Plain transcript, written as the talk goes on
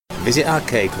Visit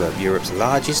Arcade Club, Europe's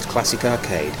largest classic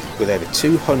arcade. With over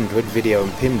 200 video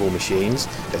and pinball machines,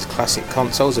 there's classic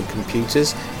consoles and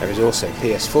computers. There is also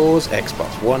PS4s,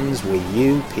 Xbox Ones, Wii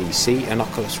U, PC and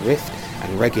Oculus Rift,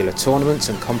 and regular tournaments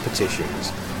and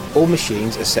competitions. All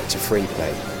machines are set to free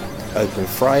play. Open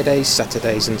Fridays,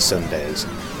 Saturdays and Sundays.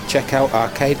 Check out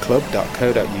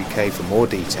arcadeclub.co.uk for more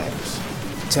details.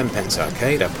 Tenpence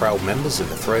Arcade are proud members of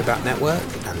the Throwback Network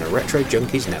and the Retro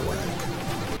Junkies Network.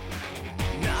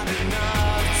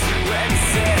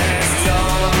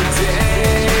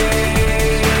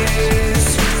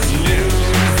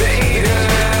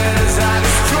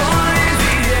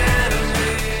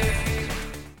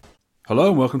 Hello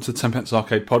and welcome to the Tenpence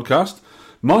Arcade Podcast.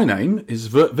 My name is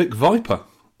Vic Viper.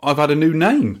 I've had a new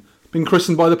name. Been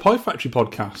christened by the Pie Factory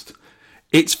Podcast.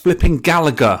 It's flipping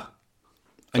Gallagher.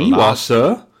 And you are,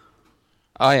 sir?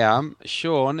 I am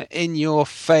Sean, in your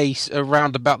face,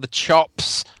 around about the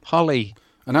chops, Holly.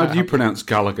 And how do you pronounce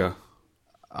Gallagher?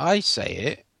 I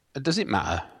say it. Does it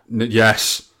matter?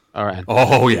 Yes. All right.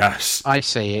 Oh, yes. I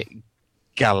say it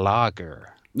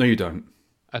Gallagher. No, you don't.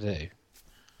 I do.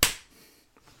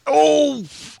 Oh,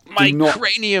 my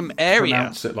cranium area.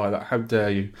 Pronounce it like that. How dare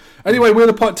you? Anyway, we're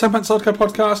the Tenpence Arcade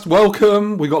Podcast.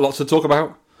 Welcome. We've got lots to talk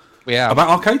about. We have. About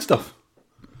arcade stuff.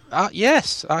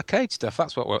 Yes, arcade stuff.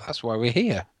 That's why we're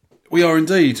here. We are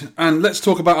indeed. And let's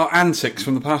talk about our antics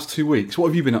from the past 2 weeks. What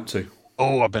have you been up to?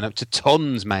 Oh, I've been up to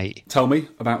tons, mate. Tell me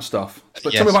about stuff.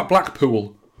 Tell me about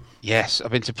Blackpool. Yes,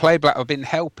 I've been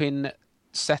helping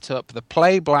set up the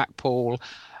Play Blackpool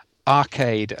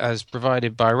arcade as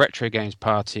provided by Retro Games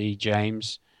Party,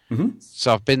 James. Mm-hmm.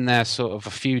 So I've been there sort of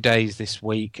a few days this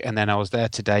week, and then I was there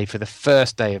today for the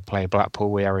first day of Play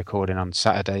Blackpool. We are recording on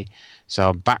Saturday, so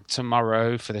I'm back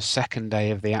tomorrow for the second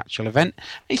day of the actual event.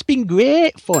 It's been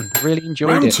great fun. Really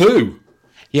enjoyed it. Round two.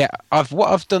 Yeah,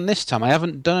 what I've done this time, I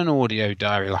haven't done an audio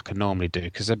diary like I normally do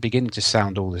because they're beginning to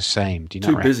sound all the same. Do you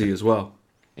know? Too busy as well.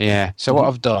 Yeah. So what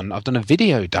I've done a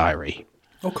video diary.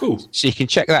 Oh, cool. So you can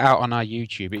check that out on our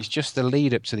YouTube. It's just the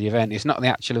lead up to the event. It's not the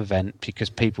actual event because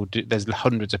there's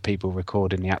hundreds of people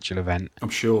recording the actual event. I'm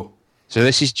sure. So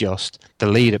this is just the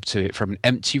lead up to it, from an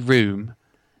empty room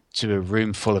to a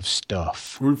room full of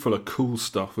stuff. Room full of cool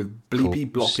stuff with bleepy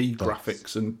bloppy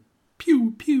graphics and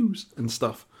pews and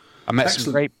stuff. I met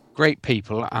some great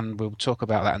people, and we'll talk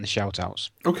about that in the shout outs.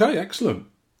 Okay, excellent.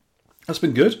 That's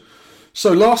been good.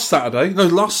 So last Sunday,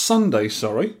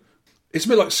 it's a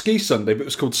bit like Ski Sunday, but it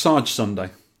was called Sarge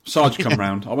Sunday. Sarge come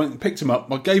round. I went and picked him up.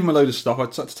 I gave him a load of stuff. I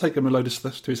had to take him a load of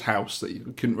stuff to his house that he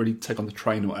couldn't really take on the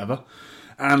train or whatever.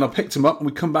 And I picked him up, and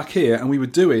we come back here, and we were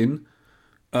doing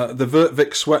the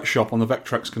VertVic sweatshop on the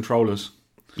Vectrex controllers.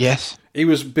 Yes. He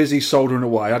was busy soldering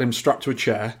away. I had him strapped to a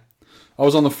chair. I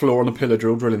was on the floor on a pillar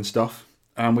drill drilling stuff.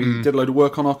 And we did a load of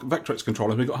work on our Vectrex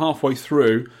controllers. We got halfway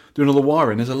through doing all the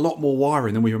wiring. There's a lot more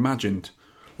wiring than we imagined.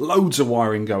 Loads of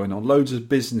wiring going on, loads of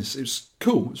business. It was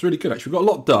cool. It was really good, actually. We got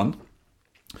a lot done.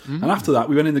 And after that,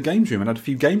 we went in the games room and had a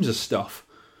few games of stuff.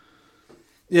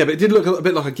 Yeah, but it did look a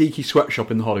bit like a geeky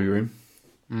sweatshop in the Holly room.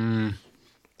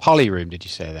 Holly room, did you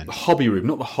say then? The hobby room,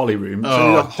 not the Holly room. It's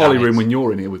only the Holly room when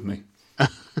you're in here with me.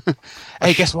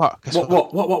 Hey, guess what?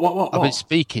 What? I've been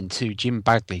speaking to Jim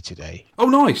Bagley today. Oh,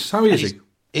 nice. How is he?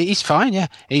 He's fine, yeah.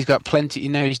 He's got plenty.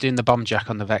 He's doing the bomb jack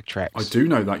on the Vectrex. I do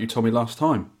know that. You told me last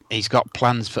time. He's got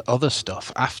plans for other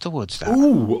stuff afterwards.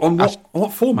 Ooh, on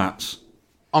what formats?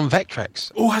 On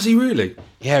Vectrex. Oh, has he really?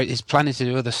 Yeah, he's planning to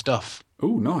do other stuff.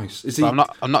 Oh, nice. Is he?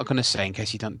 But I'm not going to say in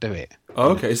case you don't do it. Oh,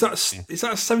 okay. Is that a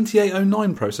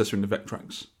 7809 processor in the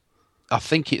Vectrex? I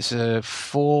think it's a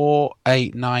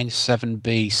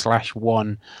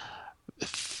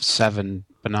 4897B/1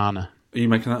 banana. Are you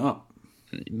making that up?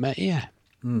 Yeah.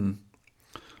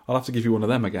 I'll have to give you one of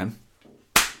them again.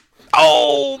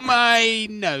 Oh, my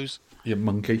nose. You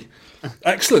monkey.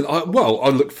 Excellent. I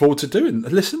look forward to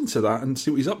listening to that and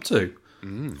see what he's up to.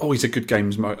 Oh, he's a good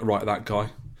games writer, that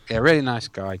guy. Yeah, really nice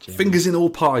guy, Jim. Fingers in all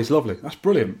pies. Lovely. That's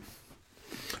brilliant.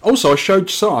 Also, I showed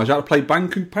Sarge how to play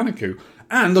Banku Paniku,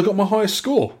 and I got my highest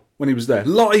score when he was there,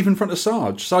 live in front of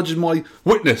Sarge. Sarge is my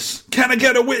witness. Can I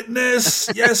get a witness?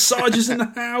 Yes, Sarge is in the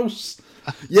house.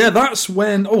 Yeah, that's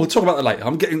when... Oh, we'll talk about that later.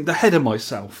 I'm getting ahead of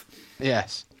myself.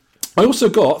 Yes. I also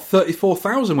got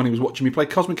 34,000 when he was watching me play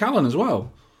Cosmic Alan as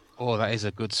well. Oh, that is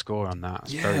a good score on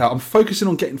that. I'm focusing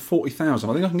on getting 40,000.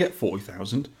 I think I can get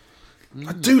 40,000.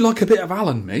 I do like a bit of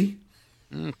Alan, me.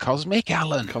 Cosmic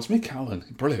Alan. Cosmic Alan.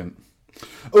 Brilliant.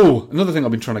 Oh, another thing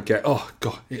I've been trying to get... Oh,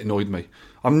 God, it annoyed me.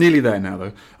 I'm nearly there now,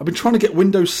 though. I've been trying to get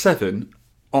Windows 7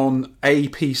 on a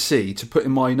PC to put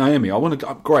in my Naomi. I want to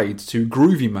upgrade to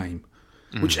Groovy MAME,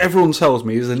 which everyone tells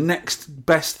me is the next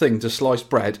best thing to sliced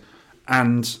bread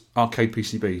and arcade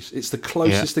PCBs. It's the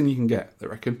closest thing you can get, I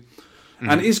reckon.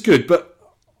 And it is good, but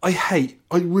I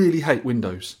really hate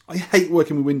Windows. I hate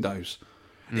working with Windows.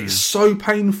 It's so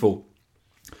painful.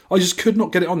 I just could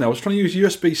not get it on there. I was trying to use a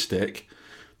USB stick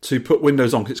to put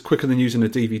Windows on because it's quicker than using a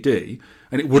DVD,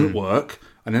 and it wouldn't work.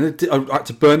 And then I had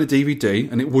to burn a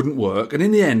DVD, and it wouldn't work. And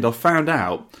in the end, I found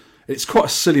out it's quite a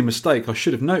silly mistake. I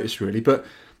should have noticed, really, but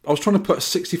I was trying to put a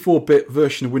 64-bit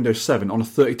version of Windows 7 on a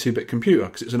 32-bit computer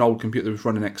because it's an old computer that was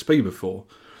running XP before.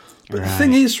 But the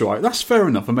thing is, right, that's fair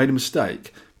enough. I made a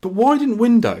mistake. But why didn't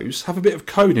Windows have a bit of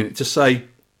code in it to say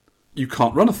you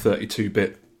can't run a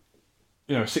 32-bit,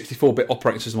 a 64-bit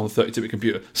operating system on a 32-bit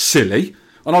computer? Silly.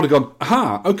 And I'd have gone,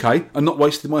 aha, okay, and not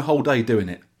wasted my whole day doing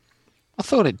it. I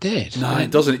thought it did. No,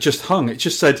 it doesn't. It just hung. It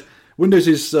just said Windows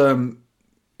is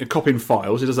copying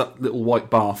files. It does that little white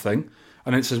bar thing.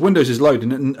 And then it says Windows is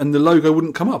loading, and the logo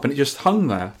wouldn't come up, and it just hung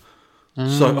there.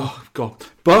 So, oh, God.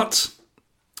 But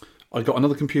I got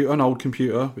another computer, an old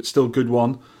computer, but still a good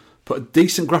one. Put a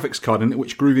decent graphics card in it,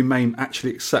 which Groovy MAME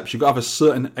actually accepts. You've got to have a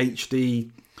certain HD,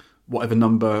 whatever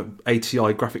number,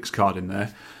 ATI graphics card in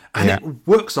there. And it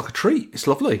works like a treat. It's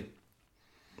lovely.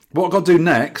 What I've got to do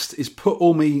next is put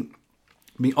all me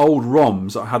old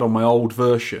ROMs that I had on my old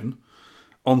version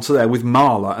onto there with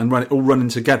Marla and run it all running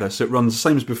together. So it runs the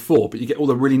same as before, but you get all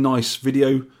the really nice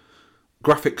video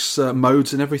graphics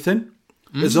modes and everything.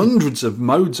 There's hundreds of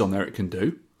modes on there it can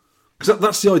do. Because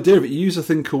that's the idea of it. You use a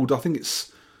thing called, I think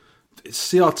it's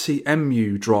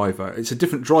CRT-MU driver. It's a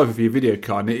different driver for your video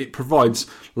card, and it provides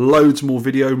loads more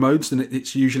video modes than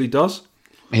it usually does.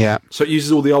 Yeah. So it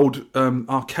uses all the old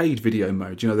arcade video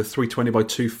modes, the 320 by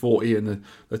 240 and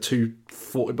the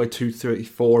 240 by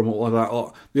 234 and all of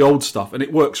that, the old stuff, and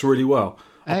it works really well.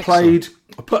 Excellent.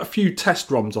 I put a few test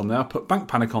ROMs on there. I put Bank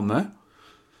Panic on there.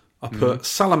 I put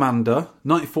Salamander,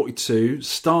 1942,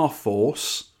 Star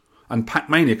Force, and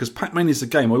Pac-Mania, because Pac-Mania is the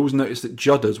game I always notice that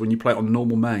judders when you play it on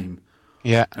normal MAME.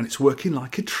 Yeah. And it's working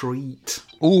like a treat.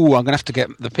 Ooh, I'm going to have to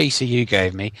get the PC you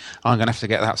gave me. I'm going to have to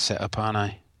get that set up, aren't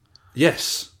I?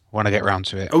 Yes. When I get round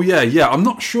to it. Oh, yeah. I'm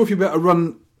not sure if you better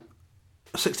run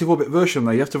a 64-bit version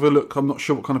there. You have to have a look. I'm not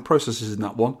sure what kind of processors is in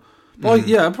that one. But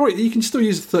probably you can still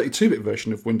use a 32-bit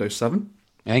version of Windows 7.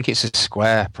 I think it's a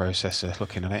Square processor,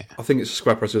 looking at it. I think it's a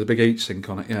Square processor with a big heat sink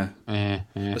on it, yeah. Yeah.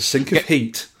 A sink of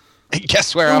heat.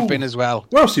 Guess where I've been as well?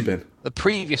 Where else have you been? The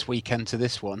previous weekend to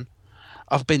this one,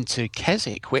 I've been to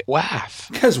Keswick,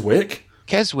 Whitwaff.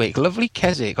 Keswick, lovely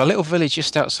Keswick, a little village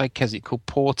just outside Keswick called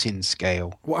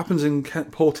Portinscale. What happens in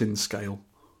Portinscale?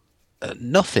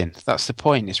 Nothing. That's the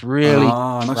point. It's really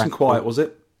nice and quiet, was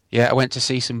it? Yeah, I went to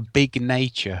see some big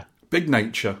nature. Big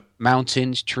nature.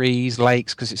 Mountains, trees,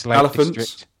 lakes, because it's Lake Elephants.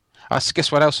 District.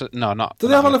 Guess what else? No, not. Do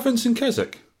they have elephants in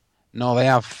Keswick? No, they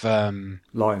have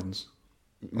lions.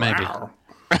 Maybe.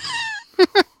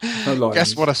 No lions.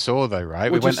 Guess what I saw though,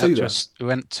 right? What did you see we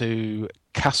went to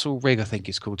Castle Rig, I think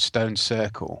it's called, Stone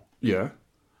Circle. Yeah.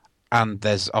 And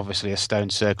there's obviously a stone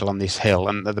circle on this hill,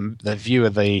 and the view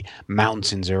of the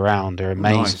mountains around are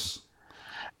amazing. Nice.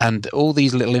 And all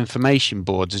these little information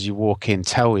boards as you walk in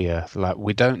tell you, like,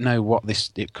 we don't know what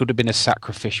this... It could have been a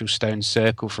sacrificial stone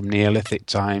circle from Neolithic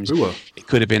times. Ooh. It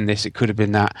could have been this, it could have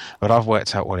been that. But I've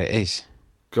worked out what it is.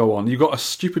 Go on. You've got a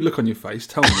stupid look on your face.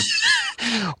 Tell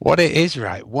me. What it is,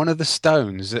 right? One of the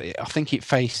stones, I think it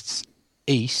faced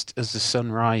east as the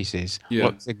sun rises,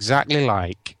 looks exactly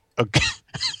like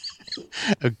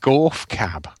a golf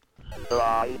cab.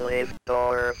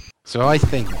 So I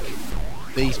think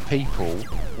these people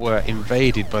were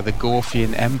invaded by the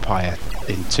Gorfian Empire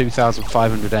in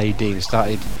 2500 AD and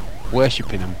started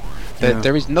worshipping them.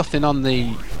 There is nothing on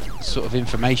the sort of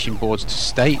information boards to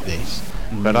state this,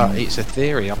 but it's a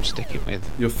theory I'm sticking with.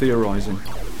 You're theorising.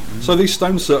 So these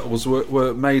stone circles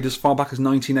were made as far back as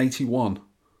 1981?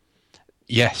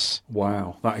 Yes.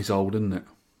 Wow, that is old, isn't it?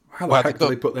 How the heck did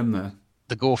they put them there?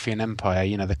 The Gorfian Empire,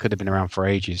 they could have been around for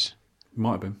ages.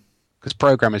 Might have been. Because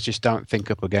programmers just don't think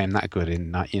up a game that good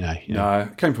in that, No,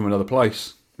 it came from another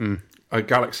place. A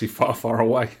galaxy far, far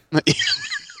away.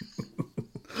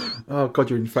 Oh, God,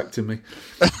 you're infecting me.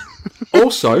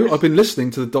 Also, I've been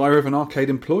listening to the Diary of an Arcade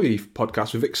Employee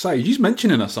podcast with Vic Sage. He's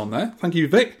mentioning us on there. Thank you,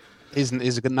 Vic. He's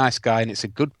a good, nice guy, and it's a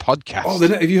good podcast. Oh,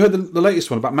 have you heard the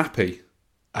latest one about Mappy?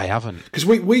 I haven't. Because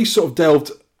we sort of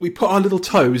delved... We put our little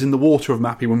toes in the water of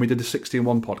Mappy when we did the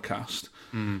 60-in-1 podcast.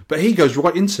 But he goes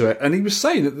right into it, and he was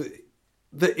saying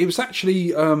that it was actually...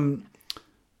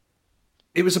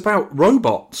 it was about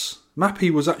robots.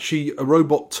 Mappy was actually a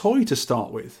robot toy to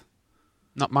start with.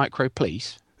 Not Micro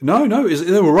Police? No,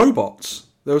 they were robots.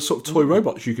 They were sort of toy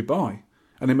robots you could buy.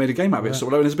 And they made a game out of it. So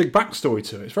there's a big backstory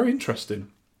to it. It's very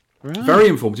interesting. Right. Very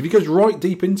informative. He goes right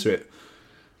deep into it.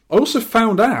 I also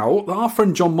found out that our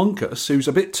friend John Munkus, who's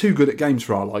a bit too good at games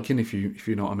for our liking, if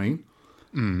you know what I mean,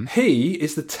 he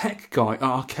is the tech guy at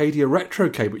Arcadia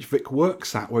Retrocade, which Vic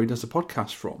works at, where he does the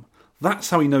podcast from. That's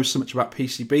how he knows so much about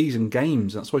PCBs and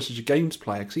games. That's why he's such a games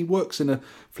player, because he works in a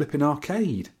flipping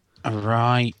arcade.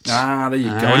 Right. Ah, there you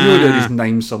go. I knew I'd heard his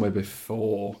name somewhere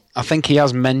before. I think he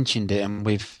has mentioned it, and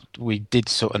we did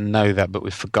sort of know that, but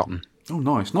we've forgotten. Oh,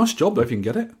 nice. Nice job, though, if you can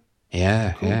get it.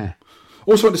 Yeah, Cool. yeah.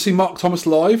 Also went to see Mark Thomas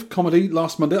live, comedy,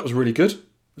 last Monday. That was really good.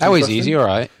 How is he? Is he all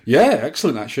right? Yeah,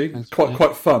 excellent, actually.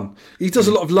 Quite fun. He does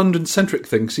a lot of London-centric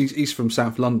things. He's from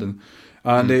South London.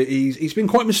 And he's been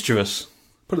quite mischievous.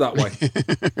 Put it that way.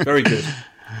 Very good.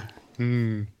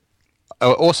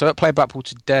 Also, at Play Blackpool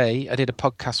today, I did a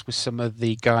podcast with some of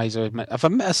the guys I met. Have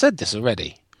I said this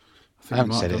already? I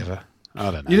haven't said it ever.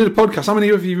 I don't know. You did a podcast. How many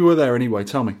of you were there anyway?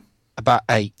 Tell me. About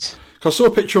 8. 'Cause I saw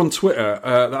a picture on Twitter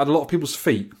that had a lot of people's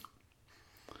feet.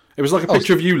 It was like a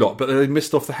picture of you lot, but they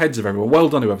missed off the heads of everyone. Well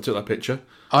done, whoever took that picture.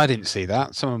 I didn't see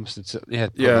that. Someone must have... Yeah,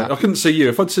 that. I couldn't see you.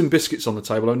 If I'd seen biscuits on the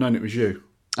table, I'd known it was you.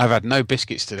 I've had no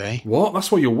biscuits today. What? That's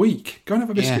why you're weak. Go and have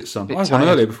a biscuit, son. bit I had one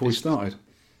tired. earlier before we started.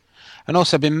 And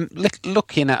also I've been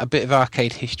looking at a bit of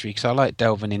arcade history, because I like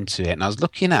delving into it. And I was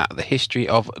looking at the history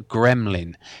of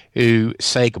Gremlin, who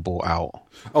Sega bought out.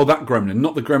 Oh, that Gremlin,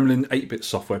 not the Gremlin 8-bit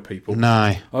software people.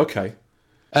 No. Okay.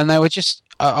 And they were just...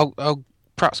 I'll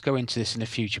perhaps go into this in a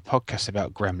future podcast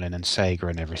about Gremlin and Sega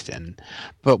and everything.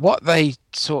 But what they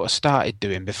sort of started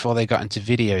doing before they got into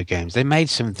video games, they made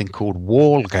something called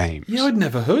wall games. Yeah, I'd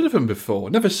never heard of them before.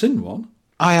 Never seen one.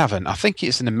 I haven't. I think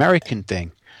it's an American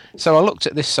thing. So I looked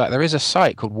at this site. There is a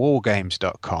site called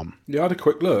wargames.com. Yeah, I had a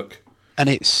quick look. And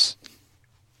it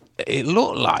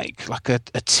looked like a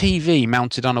TV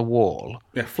mounted on a wall.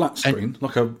 Yeah, flat screen,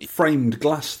 like a framed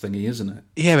glass thingy, isn't it?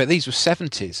 Yeah, but these were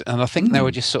 70s, and I think they were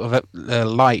just sort of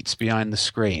lights behind the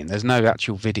screen. There's no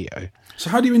actual video. So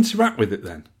how do you interact with it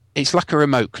then? It's like a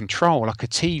remote control, like a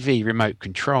TV remote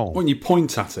control. When you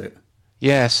point at it?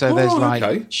 Yeah, so there's like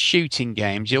okay. shooting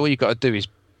games. All you got to do is,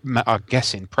 I'm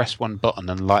guessing, press one button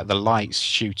and like the lights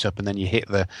shoot up, and then you hit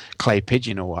the clay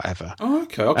pigeon or whatever. Oh,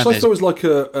 okay. Because I thought it was like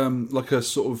a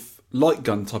sort of light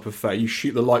gun type of affair. You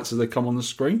shoot the lights as they come on the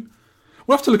screen.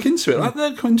 We'll have to look into it.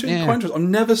 They're quite interesting. I've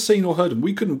never seen or heard of them.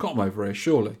 We couldn't have got them over here,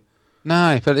 surely.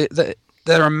 No, but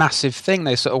they're a massive thing.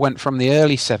 They sort of went from the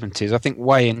early 70s, I think,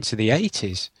 way into the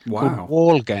 80s. Wow. Called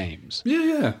wall games.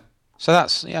 Yeah. So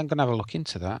that's... Yeah, I'm going to have a look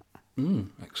into that.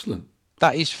 Excellent.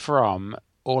 That is from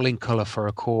All in Colour for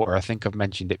a Quarter. I think I've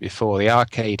mentioned it before. The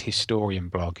Arcade Historian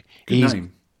blog. Good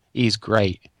name. He's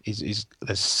great. There's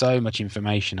so much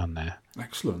information on there.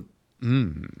 Excellent.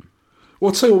 Well,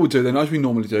 I'll tell you what we'll do then, as we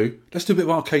normally do. Let's do a bit of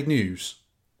arcade news.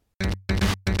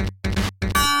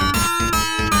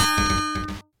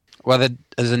 Well,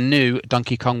 there's a new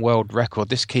Donkey Kong World Record.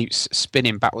 This keeps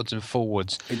spinning backwards and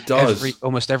forwards. It does.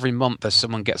 Almost every month, there's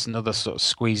someone gets another sort of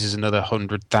squeezes another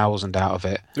 100,000 out of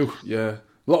it. Ooh, yeah.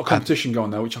 A lot of competition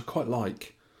going there, which I quite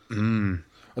like. And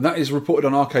that is reported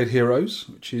on Arcade Heroes,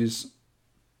 which is...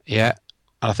 Yeah.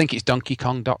 And I think it's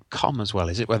DonkeyKong.com as well,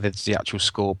 is it? Whether it's the actual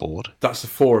scoreboard. That's the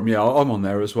forum, yeah. I'm on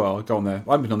there as well. I go on there.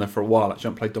 I haven't been on there for a while, actually. I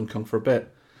haven't played Donkey Kong for a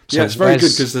bit. So yeah, it's very good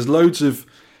because there's loads of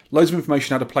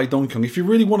information how to play Donkey Kong. If you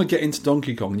really want to get into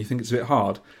Donkey Kong and you think it's a bit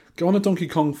hard, go on a Donkey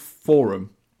Kong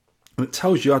forum and it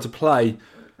tells you how to play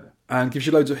and gives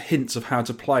you loads of hints of how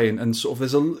to play and sort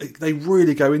of they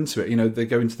really go into it. You know, they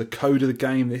go into the code of the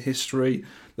game, the history,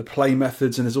 the play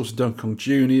methods, and there's also Donkey Kong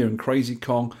Jr. and Crazy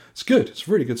Kong. It's good. It's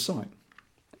a really good site.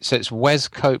 So it's Wes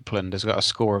Copeland has got a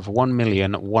score of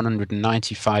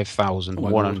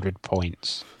 1,195,100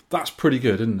 points. That's pretty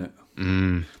good, isn't it?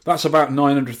 That's about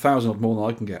 900,000 more than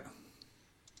I can get.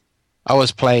 I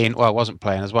wasn't playing. I was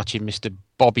watching Mr.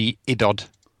 Bobby Idod.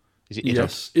 Is it Idod?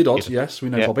 Yes, Idod. Yes, we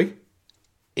know Bobby.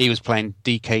 He was playing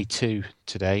DK2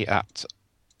 today at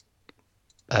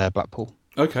Blackpool.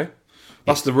 Okay.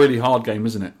 That's the really hard game,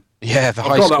 isn't it? Yeah, the I've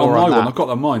high got that score on my on one. that. I've got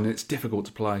that on mine, and it's difficult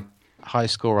to play. High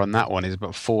score on that one is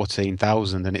about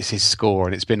 14,000, and it's his score,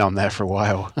 and it's been on there for a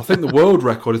while. I think the world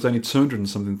record is only 200 and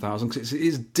something thousand because it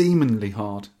is demonly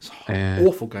hard. It's an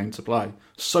awful game to play.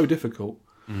 So difficult.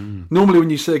 Normally,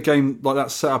 when you see a game like that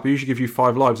set up, I usually give you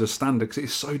 5 lives as standard because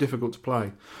it's so difficult to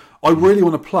play. I really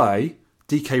want to play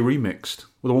DK Remixed,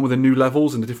 with the one with the new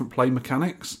levels and the different play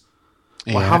mechanics.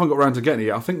 Yeah. I haven't got around to getting it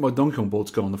yet. I think my Donkey Kong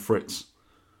board's gone on the fritz.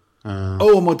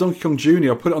 My Donkey Kong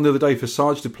Jr. I put it on the other day for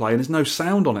Sarge to play, and there's no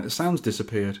sound on it. The sound's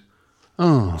disappeared.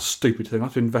 Oh, stupid thing. I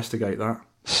have to investigate that.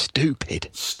 Stupid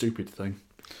thing.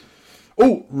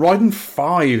 Oh, Raiden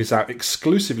 5 is out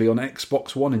exclusively on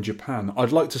Xbox One in Japan.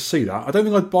 I'd like to see that. I don't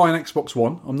think I'd buy an Xbox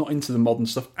One. I'm not into the modern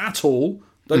stuff at all.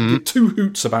 Don't give two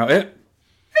hoots about it.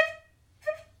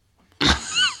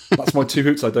 That's my two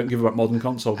hoots I don't give about modern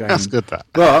console games. That's good, that.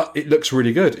 But it looks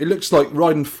really good. It looks like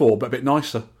Raiden 4, but a bit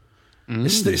nicer.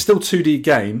 It's still a 2D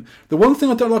game. The one thing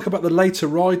I don't like about the later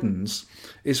Raidens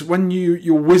is when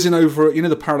you're whizzing over,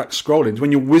 the parallax scrolling,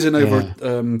 when you're whizzing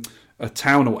over a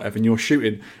town or whatever and you're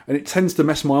shooting, and it tends to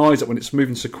mess my eyes up when it's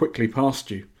moving so quickly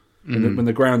past you, when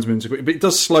the ground's moving so quickly. But it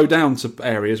does slow down to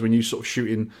areas when you sort of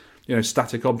shooting,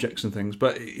 static objects and things.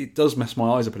 But it does mess my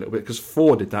eyes up a little bit because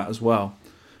 4 did that as well.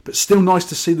 But still nice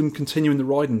to see them continuing the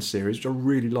Raiden series, which I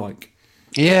really like.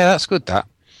 Yeah, that's good, that.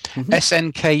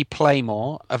 SNK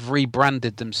Playmore have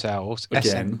rebranded themselves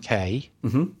Again. SNK,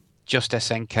 just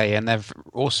SNK, and they've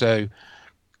also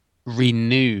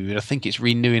renewed, I think it's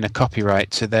renewing a copyright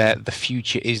to the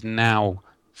Future Is Now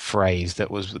phrase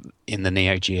that was in the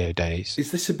Neo Geo days.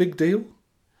 Is this a big deal?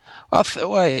 Well,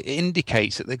 it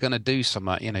indicates that they're going to do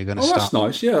something, going to start. That's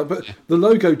nice, yeah. But the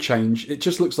logo change, it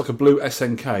just looks like a blue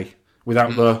SNK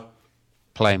without the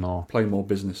Playmore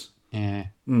business. Yeah.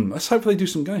 Let's hope they do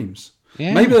some games.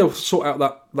 Yeah. Maybe they'll sort out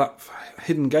that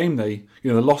hidden game the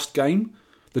lost game,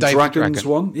 the Dave Dragons the Dragon.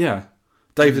 one. Yeah,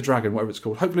 Dave the Dragon, whatever it's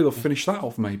called. Hopefully they'll finish that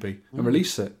off maybe and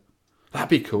release it. That'd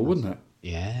be cool, wouldn't it?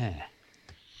 Yeah.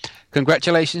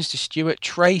 Congratulations to Stuart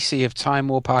Tracy of Time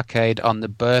Warp Arcade on the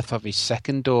birth of his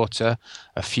second daughter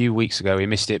a few weeks ago. We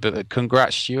missed it, but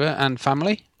congrats, Stuart and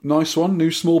family. Nice one.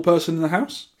 New small person in the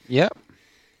house. Yep.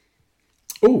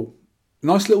 Oh,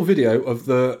 nice little video of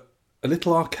a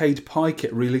little arcade pie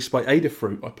kit released by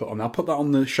Adafruit I put on. I'll put that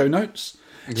on the show notes.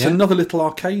 It's another little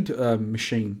arcade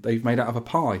machine they've made out of a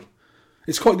pie.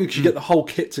 It's quite good because you get the whole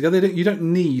kit together. You don't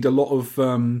need a lot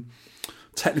of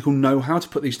technical know-how to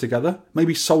put these together.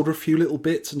 Maybe solder a few little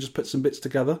bits and just put some bits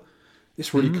together.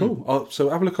 It's really cool. So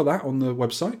have a look at that on the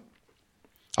website.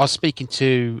 I was speaking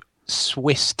to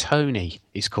Swiss Tony,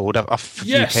 he's called.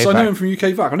 Yes, UK I know Vac. him from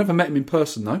UK VAC. I never met him in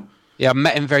person, though. Yeah, I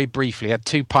met him very briefly. He had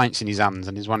 2 pints in his hands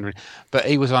and he's wondering. But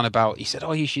he was on about, he said,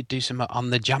 you should do some on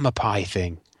the Jammer Pie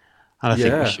thing. And I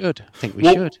think we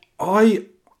should.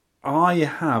 I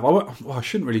have. I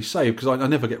shouldn't really say because I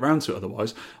never get round to it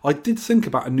otherwise. I did think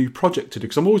about a new project to do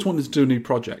because I'm always wanting to do a new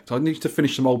project. I need to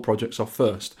finish some old projects off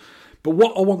first. But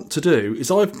what I want to do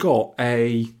is I've got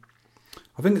I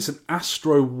think it's an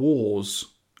Astro Wars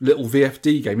little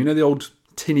VFD game. You know the old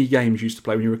tinny games you used to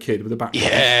play when you were a kid with a background?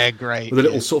 Yeah, great. With a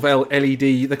little sort of LED.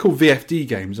 They're called VFD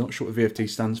games. I'm not sure what VFD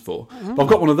stands for. But I've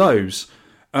got one of those.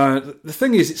 The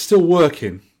thing is, it's still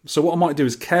working. So what I might do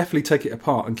is carefully take it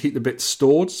apart and keep the bits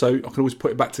stored so I can always put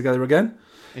it back together again.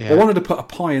 Yeah. I wanted to put a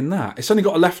pie in that. It's only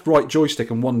got a left-right joystick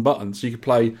and one button, so you could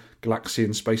play Galaxy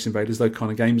and Space Invaders, those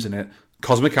kind of games in it.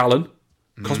 Cosmic Allen.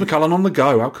 Cosmic Allen on the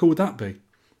go. How cool would that be?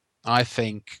 I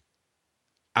think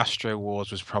Astro Wars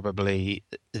was probably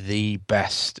the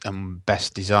best and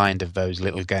best designed of those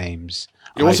little games.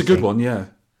 It was a good one, yeah.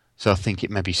 So I think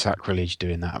it may be sacrilege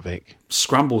doing that, Vic.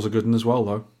 Scramble's a good one as well,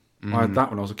 though. I had that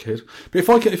when I was a kid. But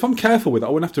if I'm careful with it, I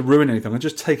wouldn't have to ruin anything. I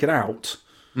just take it out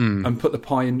and put the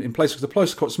pie in place because the pie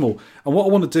is quite small. And what I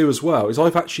want to do as well is I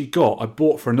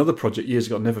bought for another project years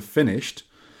ago, never finished,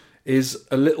 is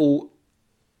a little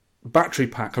battery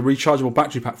pack, a rechargeable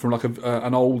battery pack from like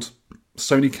an old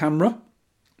Sony camera.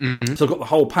 So I've got the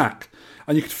whole pack.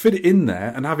 And you could fit it in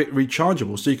there and have it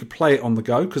rechargeable so you could play it on the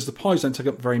go because the pies don't take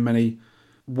up very many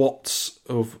watts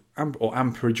of or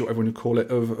amperage or whatever you call it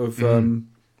of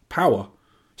power,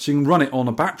 so you can run it on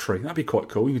a battery. That'd be quite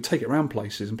cool. You could take it around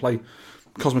places and play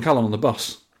Cosmic Allen on the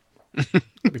bus. That'd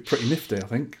be pretty nifty, I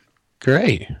think.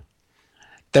 Great.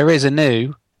 There is a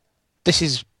new. This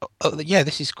is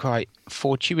quite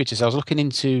fortuitous. I was looking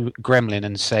into Gremlin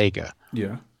and Sega.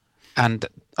 Yeah. And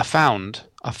I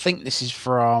think this is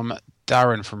from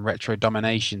Darren from Retro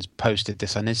Dominations. Posted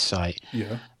this on his site.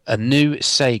 Yeah. A new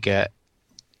Sega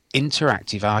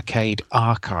interactive arcade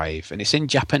archive, and it's in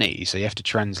Japanese, so you have to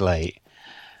translate,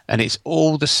 and it's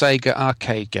all the Sega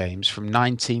arcade games from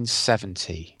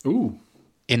 1970. Ooh.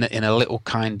 In a little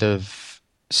kind of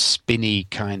spinny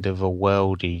kind of a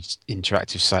worldy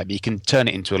interactive site, but you can turn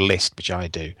it into a list, which I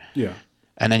do. Yeah.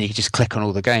 And then you can just click on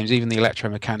all the games, even the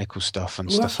electromechanical stuff and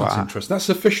stuff like that. That's interesting. That's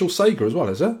official Sega as well,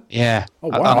 is it? Yeah. Oh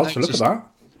wow, I'll have to look at that.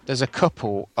 There's a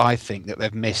couple I think that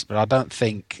they've missed, but I don't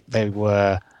think they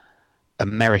were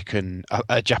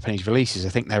Japanese releases. I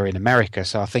think they're in America,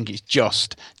 so I think it's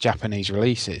just Japanese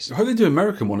releases. I hope they do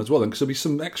American one as well, then, because there'll be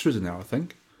some extras in there, I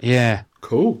think. Yeah.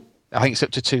 Cool. I think it's up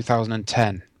to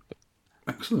 2010.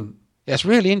 Excellent. Yeah, it's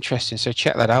really interesting, so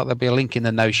check that out. There'll be a link in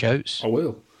the no shows. I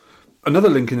will. Another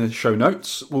link in the show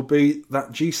notes will be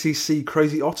that GCC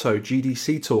Crazy Otto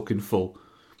GDC talk in full.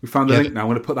 We found a link now. I'm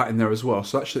going to put that in there as well.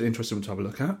 So that's actually interesting to have a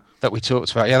look at. That we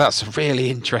talked about. Yeah, that's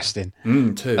really interesting.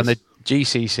 It is. And the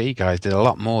GCC guys did a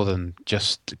lot more than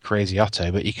just Crazy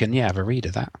Otto, but you can, have a read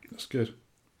of that. That's good.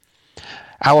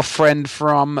 Our friend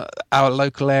from our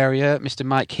local area, Mr.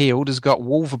 Mike Heald, has got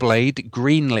Wolverblade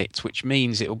greenlit, which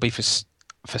means it will be for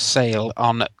sale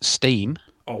on Steam.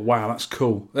 Oh, wow, that's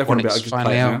cool. Everyone will be able to just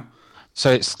play it now.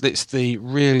 So it's the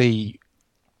really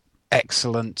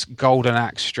excellent Golden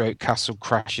Axe stroke Castle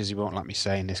Crashers, you won't let me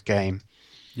say, in this game.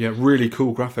 Yeah, really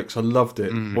cool graphics. I loved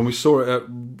it. When we saw it at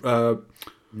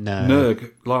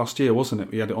NERG last year, wasn't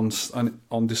it? We had it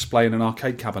on display in an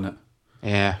arcade cabinet.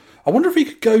 Yeah. I wonder if we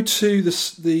could go to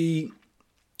the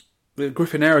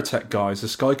Griffin Aerotech guys, the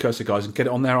Skycursor guys, and get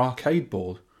it on their arcade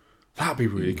board. That'd be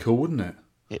really cool, wouldn't it?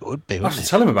 It would be, I wouldn't should it?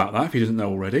 tell him about that if he doesn't know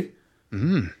already.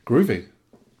 Groovy.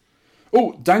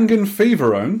 Oh, Dangan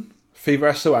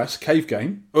Fever SOS, Cave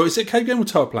Game. Oh, is it Cave Game or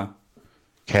Tower Plan?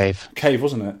 Cave,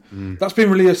 wasn't it? That's been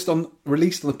released on the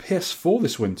PS4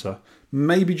 this winter.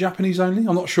 Maybe Japanese only.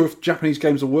 I'm not sure if Japanese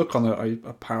games will work on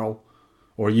a PAL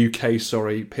or a UK,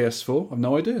 PS4. I've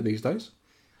no idea these days.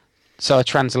 So I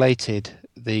translated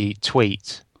the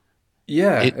tweet.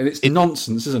 Yeah, and it's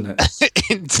nonsense, isn't it?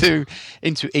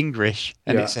 into English,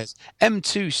 and it says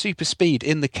M2 Super Speed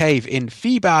in the cave in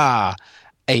FIBA,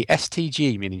 a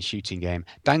STG meaning shooting game.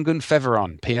 Dangun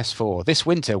Feveron PS4 this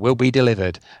winter will be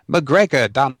delivered.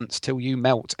 McGregor Dance Till You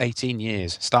Melt 18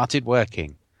 years started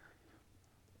working.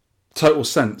 Total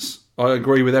sense. I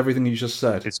agree with everything you just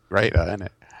said. It's great, that, isn't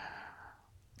it?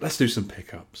 Let's do some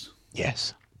pickups.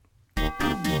 Yes.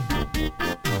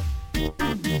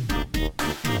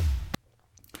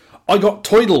 I got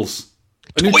Toidles.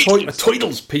 A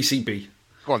Toidles PCB.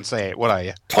 Go on, say it. What are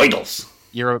you? Toidles.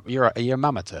 You're a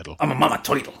mama turtle. I'm a mama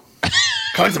turtle.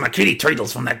 Cause I'm a kitty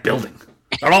turtles from that building.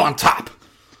 They're all on top.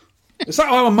 Is that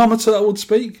how a mama turtle would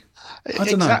speak? I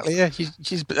don't know. Exactly, yeah.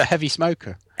 She's a heavy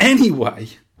smoker. Anyway.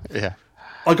 Yeah.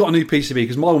 I got a new PCB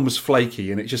because my one was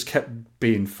flaky and it just kept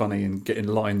being funny and getting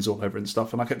lines all over it and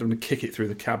stuff, and I kept having to kick it through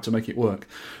the cab to make it work.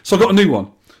 So I got a new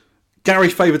one. Gary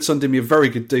Favoured Son did me a very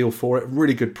good deal for it,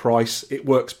 really good price. It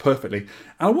works perfectly. And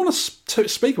I want to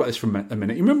speak about this for a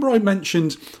minute. You remember I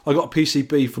mentioned I got a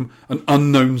PCB from an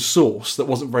unknown source that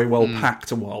wasn't very well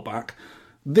packed a while back?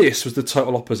 This was the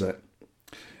total opposite.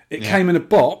 It came in a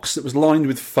box that was lined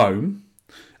with foam,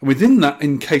 and within that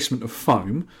encasement of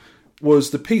foam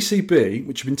was the PCB,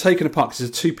 which had been taken apart because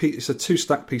it's a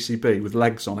two-stack PCB with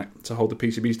legs on it to hold the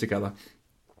PCBs together.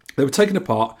 They were taken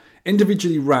apart,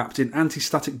 individually wrapped in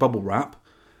anti-static bubble wrap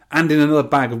and in another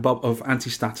bag of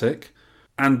anti-static,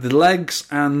 and the legs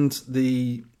and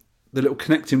the little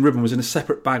connecting ribbon was in a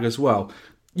separate bag as well.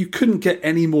 You couldn't get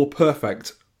any more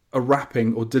perfect a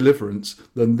wrapping or deliverance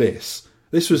than this.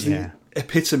 This was the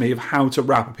epitome of how to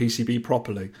wrap a PCB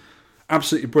properly.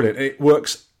 Absolutely brilliant. It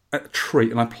works a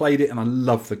treat, and I played it and I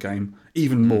love the game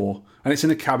even more. And it's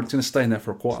in a cabinet. It's going to stay in there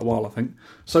for quite a while, I think.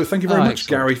 So thank you very much,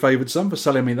 Gary Favoured Son, for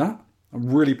selling me that. I'm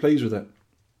really pleased with it.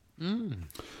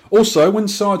 Also, when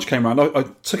Sarge came around, I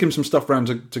took him some stuff around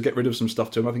to get rid of some stuff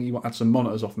to him. I think he had some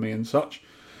monitors off me and such.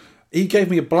 He gave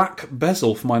me a black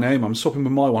bezel for my name. I'm swapping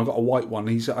with my one. I got a white one.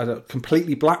 He's had a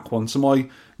completely black one. So my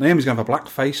Naomi's going to have a black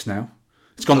face now.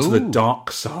 It's gone to the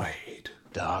dark side.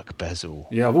 Dark bezel.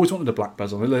 Yeah, I've always wanted a black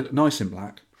bezel. They look nice in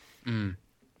black.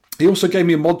 He also gave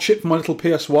me a mod chip for my little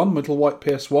PS1, my little white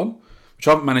PS1, which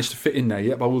I haven't managed to fit in there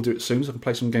yet, but I will do it soon so I can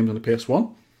play some games on the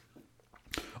PS1.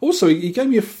 Also, he gave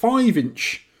me a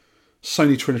 5-inch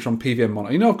Sony Trinitron PVM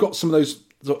monitor. You know, I've got some of those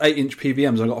 8-inch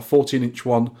PVMs. I've got a 14-inch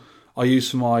one I use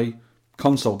for my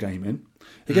console gaming.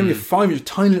 He gave me a 5-inch,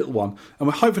 tiny little one, and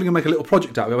we're hopefully going to make a little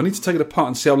project out of it. I need to take it apart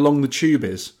and see how long the tube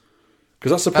is.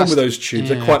 Because that's the problem with those tubes.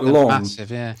 They're quite long. Massive,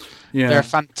 yeah. They're a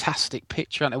fantastic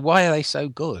picture. Why are they so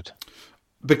good?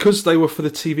 Because they were for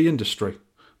the TV industry.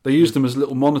 They used them as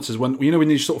little monitors. When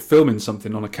you're sort of filming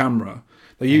something on a camera,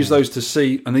 they use those to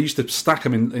see, and they used to stack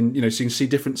them in so you can see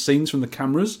different scenes from the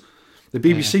cameras. The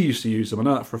BBC used to use them. I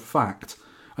know that for a fact.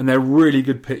 And they're really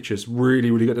good pictures, really,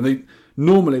 really good. And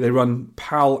normally they run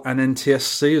PAL and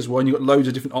NTSC as well, and you've got loads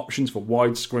of different options for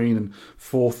widescreen and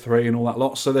 4:3 and all that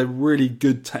lot. So they're really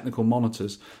good technical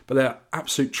monitors, but they're an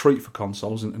absolute treat for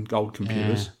consoles and gold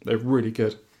computers. Yeah. They're really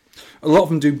good. A lot of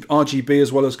them do RGB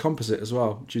as well as composite as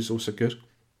well, which is also good.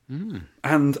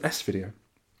 And S-Video.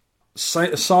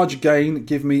 Sarge again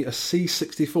give me a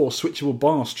C64 switchable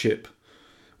BIOS chip,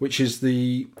 which is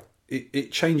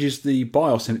it changes the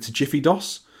BIOS in it to Jiffy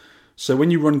DOS. So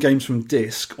when you run games from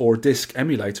disk or a disk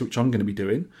emulator, which I'm going to be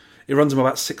doing, it runs them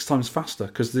about 6 times faster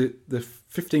because the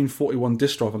 1541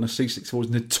 disk drive on the C64 is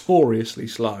notoriously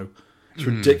slow. It's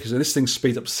ridiculous. And this thing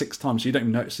speeds up 6 times, so you don't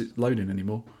even notice it loading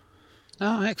anymore.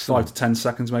 Oh, excellent. 5 to 10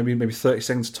 seconds, maybe 30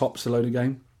 seconds tops to load a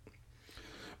game.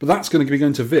 But that's going to be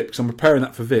going to VIP, because I'm preparing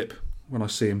that for VIP when I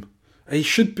see him. He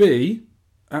should be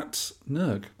at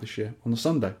NERG this year on the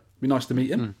Sunday. Be nice to meet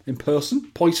him in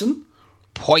person. Poison.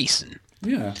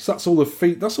 Yeah, so that's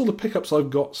all the pickups I've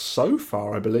got so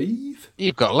far, I believe.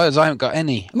 You've got loads. I haven't got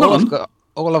any. None?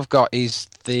 All I've got is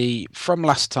from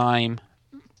last time.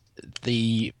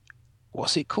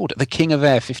 What's it called? The King of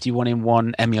Air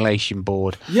 51-in-1 emulation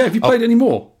board. Yeah, have you played any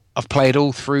more? I've played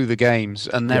all through the games,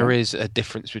 and there is a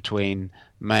difference between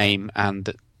MAME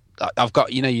and... I've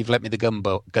got, you've lent me the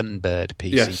Gunbird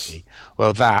PCB. Yes.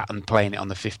 Well, that and playing it on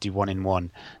the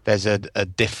 51-in-1, there's a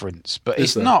difference. But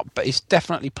it's not, but it's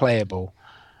definitely playable.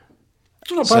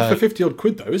 It's not bad for 50 odd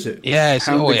quid, though, is it? Yeah, it's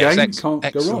can't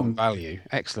excellent go wrong. value.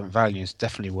 Excellent value. It's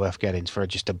definitely worth getting for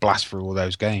just a blast through all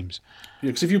those games. Yeah,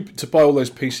 because if you to buy all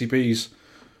those PCBs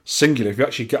singular, if you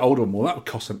actually get hold of them all, that would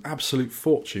cost an absolute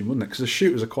fortune, wouldn't it? Because the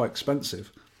shooters are quite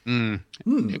expensive.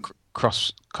 It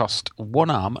cost one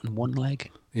arm and one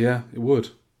leg. Yeah, it would.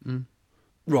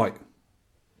 Right.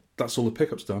 That's all the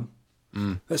pickups done.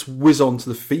 Let's whiz on to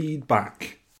the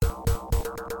feedback.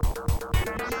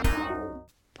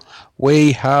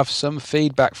 We have some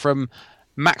feedback from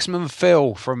Maximum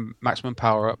Phil from Maximum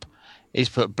Power Up. He's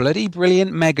put, bloody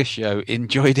brilliant mega show.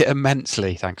 Enjoyed it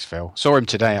immensely. Thanks, Phil. Saw him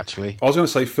today, actually. I was going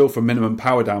to say Phil for Minimum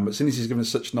Power Down, but since he's given us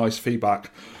such nice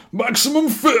feedback, Maximum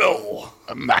Phil!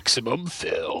 Maximum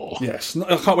Phil. Yes,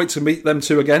 I can't wait to meet them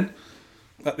two again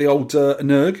at the old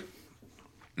NERG.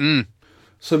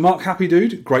 So Mark Happy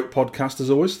Dude, great podcast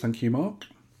as always. Thank you, Mark.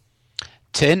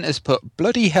 Tin has put,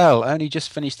 bloody hell, only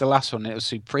just finished the last one. It was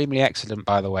supremely excellent,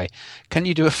 by the way. Can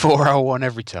you do a 4-hour one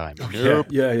every time? Nope.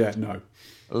 Yeah, no.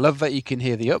 Love that you can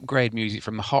hear the upgrade music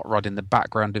from the Hot Rod in the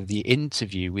background of the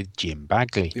interview with Jim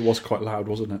Bagley. It was quite loud,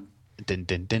 wasn't it?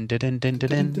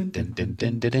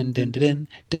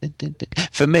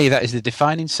 For me, that is the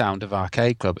defining sound of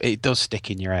Arcade Club. It does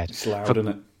stick in your head. It's loud, isn't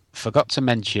it? Forgot to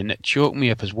mention, chalk me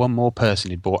up as one more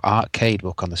person who bought Arcade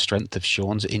Book on the strength of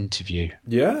Sean's interview.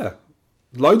 Yeah.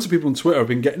 Loads of people on Twitter have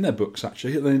been getting their books,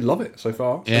 actually. They love it so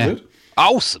far. Yeah. So good.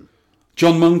 Awesome.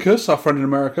 John Munkus, our friend in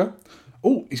America.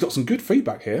 Oh, he's got some good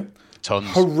feedback here.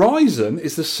 Tons. Horizon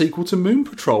is the sequel to Moon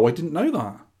Patrol. I didn't know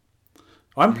that.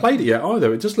 I haven't played it yet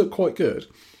either. It does look quite good.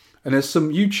 And there's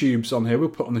some YouTubes on here we'll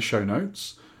put on the show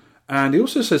notes. And he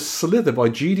also says Slither by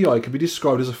GDI could be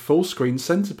described as a full-screen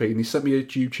centipede. And he sent me a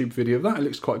YouTube video of that. It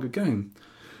looks quite a good game.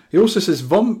 He also says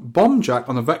Bomb Jack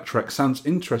on a Vectrex sounds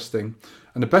interesting.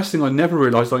 And the best thing I never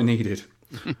realised I needed.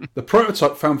 The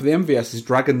prototype found for the MVS is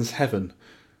Dragon's Heaven.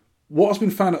 What has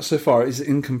been found out so far is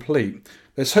incomplete.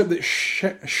 There's hope that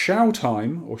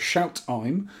Showtime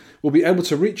will be able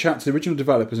to reach out to the original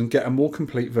developers and get a more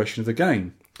complete version of the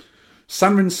game.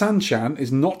 Sanrin Sanchan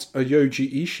is not a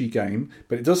Yoji Ishii game,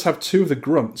 but it does have 2 of the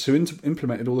grunts who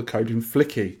implemented all the code in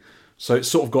Flicky. So it's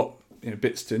sort of got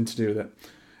bits to do with it.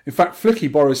 In fact,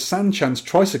 Flicky borrows Sanchan's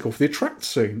tricycle for the Attract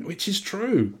scene, which is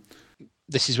true.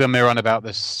 This is when we were on about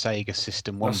the Sega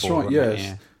System 1 That's board. right, yes.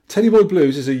 Yeah. Teddy Boy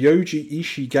Blues is a Yoji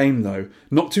Ishii game, though.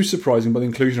 Not too surprising by the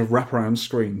inclusion of wraparound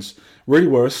screens. Really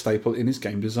were a staple in his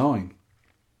game design.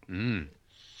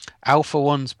 Alpha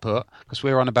One's put, because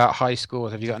we're on about high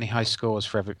scores. Have you got any high scores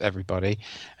for everybody?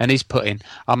 And he's putting,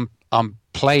 I'm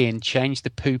playing Change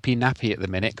the Poopy Nappy at the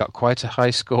minute. Got quite a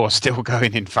high score still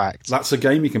going, in fact. That's a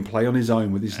game he can play on his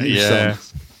own with his new son.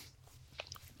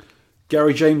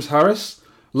 Gary James Harris.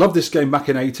 Loved this game back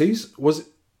in 80s. Was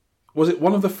it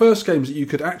one of the first games that you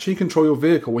could actually control your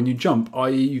vehicle when you jump,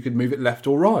 i.e. you could move it left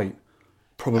or right?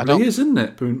 Probably is, isn't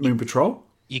it, Moon Patrol?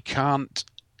 You can't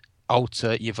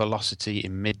alter your velocity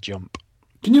in mid-jump.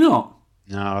 Can you not?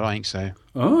 No, I don't think so.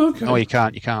 Oh, okay. No, you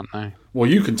can't, no. Well,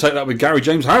 you can take that with Gary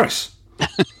James Harris.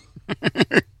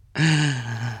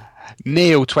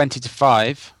 Neil, 20 to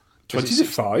 5. 20 to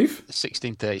 5?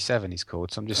 1637 he's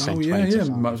called, so I'm just saying 20 yeah, to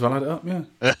 5. might as well add it up, yeah.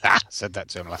 Said that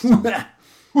to him last time.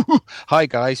 Hi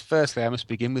guys, firstly I must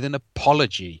begin with an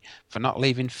apology for not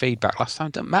leaving feedback last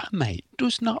time. Doesn't matter, mate.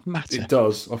 Does not matter. It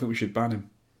does. I think we should ban him.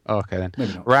 Okay then.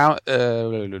 Maybe not.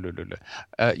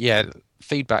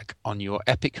 Feedback on your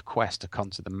epic quest to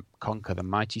conquer the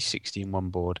mighty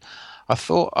 16-1 board. I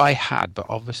thought I had, but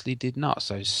obviously did not,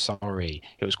 so sorry.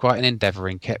 It was quite an endeavour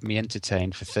and kept me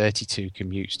entertained for 32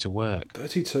 commutes to work.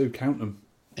 32, count them.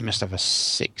 It must have a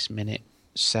 7-minute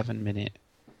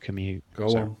commute.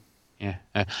 Go on.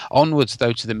 Yeah. Onwards,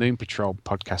 though, to the Moon Patrol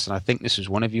podcast, and I think this was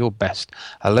one of your best.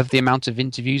 I love the amount of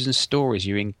interviews and stories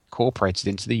you incorporated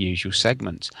into the usual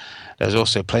segments. There's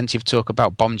also plenty of talk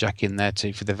about Bombjack in there,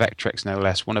 too, for the Vectrex, no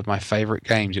less. One of my favourite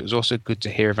games. It was also good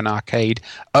to hear of an arcade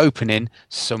opening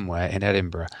somewhere in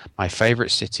Edinburgh, my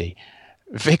favourite city.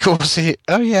 Vic also...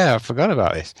 Oh, yeah, I forgot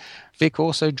about this. Vic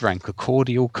also drank a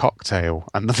cordial cocktail,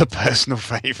 another personal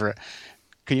favourite.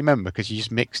 Can you remember? Because you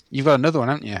just mixed... You've got another one,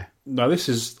 haven't you? No, this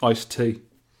is iced tea.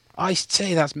 Iced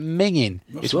tea, that's minging.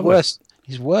 It's lovely.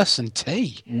 It's worse than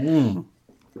tea.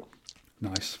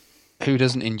 Nice. Who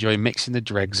doesn't enjoy mixing the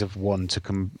dregs of one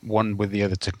with the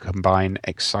other to combine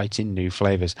exciting new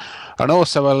flavours? And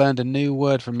also I learned a new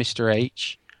word from Mr.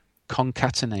 H,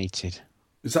 concatenated.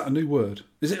 Is that a new word?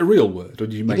 Is it a real word, or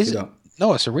did you make it up?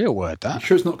 No, it's a real word, that. You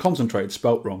sure it's not concentrated,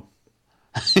 spelt wrong?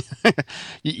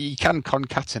 You can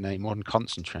concatenate more than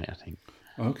concentrate, I think.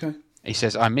 Okay. He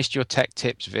says, I missed your tech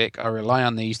tips, Vic. I rely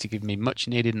on these to give me much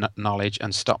needed knowledge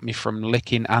and stop me from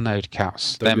licking anode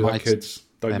caps. Don't do that, kids.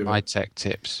 They're my tech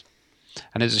tips.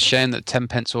 And it's a shame that 10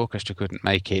 Pence Orchestra couldn't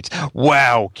make it.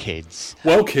 Wow, kids.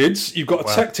 Well, kids, you've got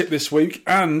a tech tip this week,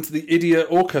 and the Idiot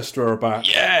Orchestra are back.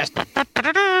 Yes!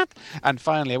 And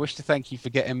finally, I wish to thank you for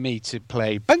getting me to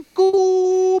play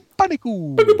Banco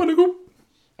Panico. Banco Panico.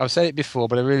 I've said it before,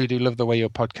 but I really do love the way your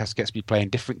podcast gets me playing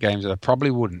different games that I probably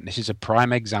wouldn't. This is a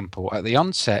prime example. At the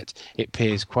onset, it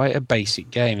appears quite a basic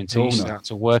game until you start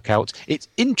to work out its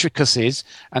intricacies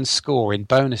and scoring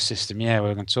bonus system. Yeah,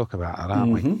 we're going to talk about that,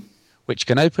 aren't we? Which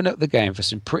can open up the game for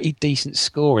some pretty decent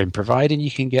scoring, providing you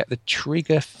can get the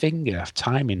trigger finger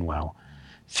timing well.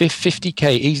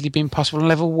 50k easily been possible on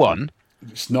level 1.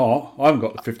 It's not. I haven't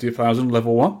got the 50,000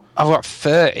 level 1. I've got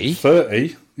 30.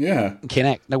 30? Yeah.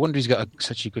 Kinect. No wonder he's got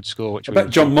such a good score. Which I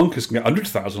bet John Monkus can get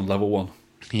 100,000 level 1.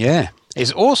 Yeah.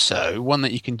 It's also one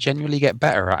that you can genuinely get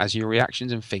better at as your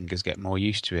reactions and fingers get more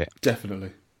used to it.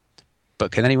 Definitely.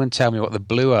 But can anyone tell me what the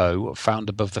blue O found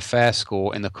above the fair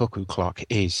score in the cuckoo clock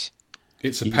is?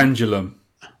 It's a pendulum.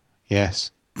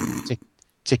 Yes.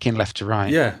 Ticking left to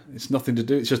right. Yeah, it's nothing to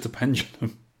do. It's just a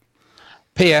pendulum.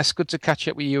 P.S. Good to catch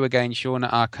up with you again, Sean,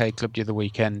 at Arcade Club the other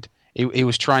weekend. He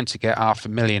was trying to get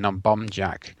 $500,000 on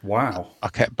Bombjack. Wow. I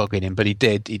kept bugging him, but he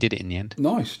did. He did it in the end.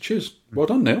 Nice. Cheers. Well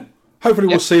done, Neil. Hopefully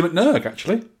we'll see him at NERG,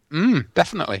 actually.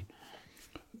 Definitely.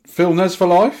 Phil Nez for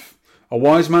life. A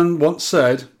wise man once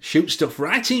said, shoot stuff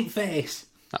right in face.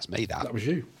 That's me, that. That was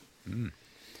you.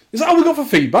 Is that all we got for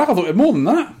feedback? I thought we had more than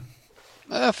that.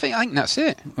 I think that's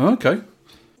it. Okay.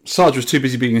 Sarge was too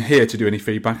busy being here to do any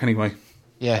feedback anyway.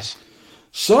 Yes.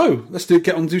 So, let's get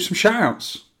on and do some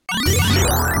shout-outs.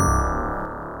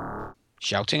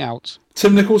 Shouting out.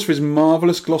 Tim Nichols for his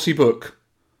marvellous glossy book.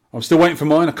 I'm still waiting for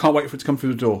mine. I can't wait for it to come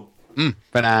through the door. Very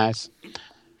nice.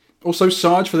 Also,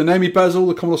 Sarge for the Naomi bezel,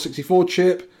 the Commodore 64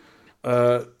 chip,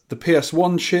 the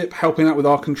PS1 chip, helping out with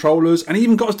our controllers, and he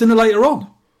even got us dinner later on.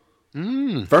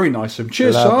 Very nice of him.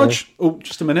 Cheers, Lovely. Sarge. Oh,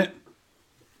 just a minute.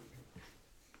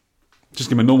 Just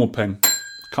give him a normal ping.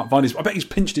 Can't find his... I bet he's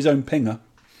pinched his own pinger.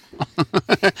 Do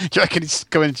you reckon he's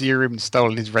come into your room and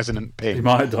stolen his resonant pin? He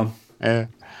might have done. Yeah.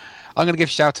 I'm going to give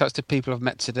shout-outs to people I've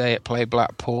met today at Play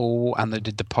Blackpool and they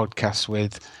did the podcast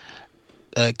with.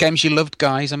 Games You Loved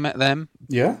guys, I met them.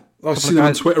 Yeah. I see them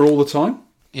on Twitter all the time.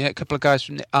 Yeah, a couple of guys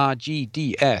from the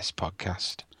RGDS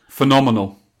podcast.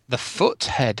 Phenomenal. The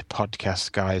Foothead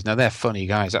podcast guys. Now, they're funny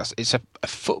guys. It's a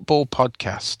football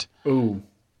podcast. Ooh.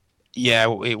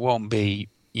 Yeah, it won't be,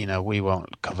 we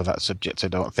won't cover that subject, I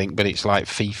don't think, but it's like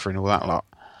FIFA and all that lot.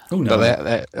 Oh, no.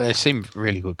 But they seem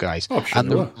really good guys. Oh, sure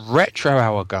and the Retro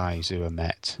Hour guys who are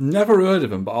met. Never heard of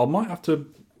them, but I might have to.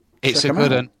 It's a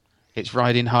good one. It's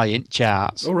riding high in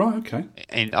charts. All right, okay.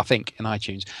 I think in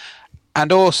iTunes.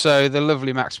 And also the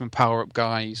lovely Maximum Power Up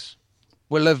guys.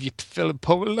 We love you, Phil and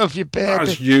Paul. We love you, baby.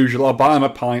 As usual, I'll buy him a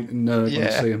pint and when I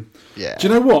see him. Yeah. Do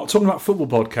you know what? Talking about football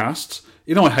podcasts,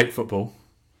 I hate football.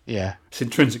 Yeah. It's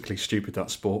intrinsically stupid,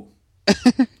 that sport.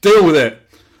 Deal with it.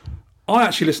 I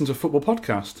actually listen to a football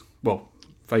podcast. Well,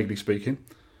 vaguely speaking.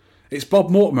 It's Bob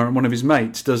Mortimer and one of his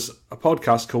mates does a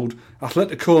podcast called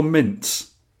Atletico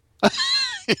Mints.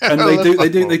 And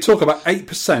they talk about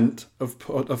 8%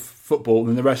 of football and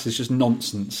then the rest is just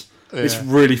nonsense. Yeah. It's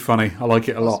really funny. I like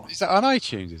it a lot. Is that on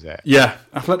iTunes, is it? Yeah,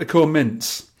 Atletico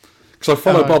Mints. Because I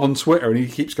follow Bob on Twitter and he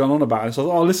keeps going on about it. So I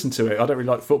thought, I'll listen to it. I don't really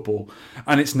like football.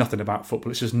 And it's nothing about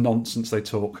football. It's just nonsense they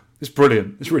talk. It's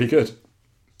brilliant. It's really good.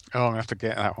 Oh, I'm going to have to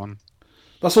get that one.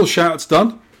 That's all shout-outs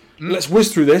done. Let's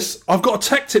whiz through this. I've got a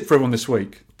tech tip for everyone this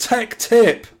week. Tech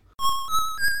tip.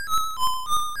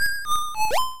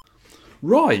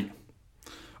 Right.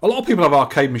 A lot of people have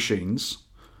arcade machines.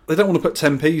 They don't want to put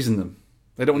 10p's in them.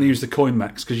 They don't want to use the coin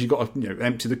mechs because you've got to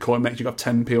empty the coin mechs. You've got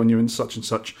 10p on you and such and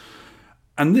such.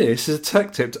 And this is a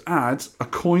tech tip to add a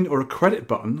coin or a credit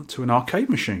button to an arcade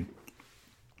machine.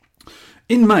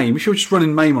 In MAME, if you're just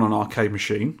running MAME on an arcade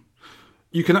machine,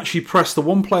 you can actually press the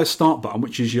one-player start button,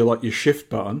 which is your shift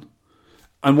button,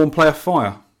 and one-player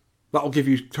fire. That'll give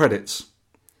you credits.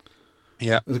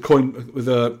 Yeah. The coin with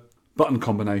the button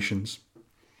combinations.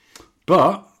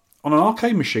 But on an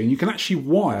arcade machine, you can actually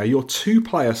wire your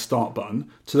two-player start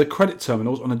button to the credit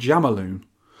terminals on a Jamaloon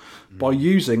by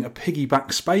using a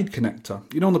piggyback spade connector.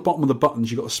 On the bottom of the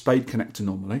buttons, you've got a spade connector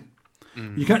normally.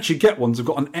 You can actually get ones that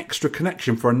have got an extra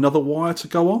connection for another wire to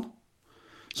go on.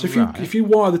 So if you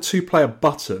wire the two-player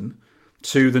button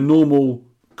to the normal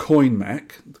coin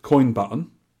mech, the coin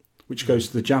button, which goes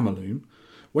to the Jamaloon,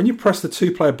 when you press the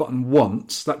two-player button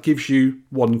once, that gives you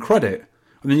 1 credit.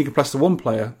 And then you can press the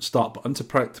one-player start button to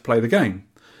play the game.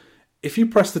 If you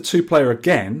press the two-player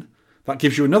again, that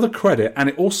gives you another credit, and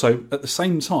it also, at the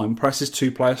same time, presses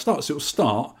two-player start. So it will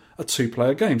start a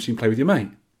two-player game, so you can play with your mate.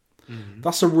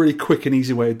 That's a really quick and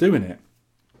easy way of doing it.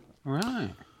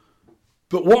 Right.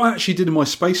 But what I actually did in my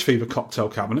Space Fever cocktail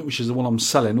cabinet, which is the one I'm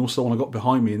selling, also the one I got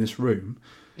behind me in this room,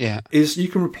 is you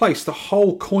can replace the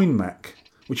whole coin mech,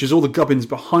 which is all the gubbins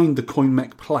behind the coin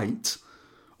mech plate,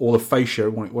 or the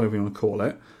fascia, whatever you want to call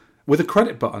it, with a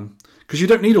credit button. Because you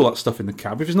don't need all that stuff in the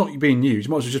cab. If it's not being used,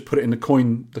 you might as well just put it in the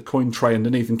coin tray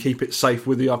underneath and keep it safe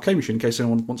with the arcade machine in case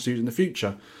anyone wants to use it in the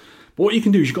future. But what you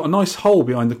can do is you've got a nice hole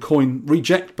behind the coin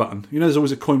reject button. There's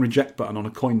always a coin reject button on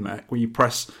a coin mech where you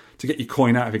press to get your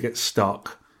coin out if it gets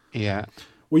stuck. Yeah.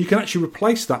 Well, you can actually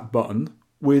replace that button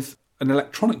with an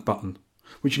electronic button,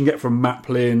 which you can get from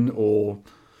Maplin or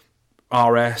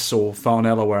RS or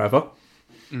Farnell or wherever.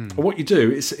 And what you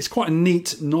do, it's quite a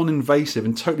neat, non-invasive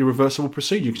and totally reversible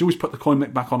procedure. You can always put the coin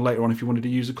mech back on later on if you wanted to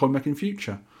use the coin mech in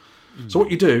future. So what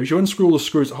you do is you unscrew all the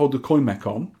screws that hold the coin mech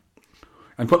on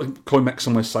and put the coin mech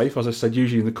somewhere safe, as I said,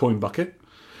 usually in the coin bucket,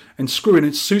 and screw in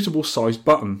a suitable sized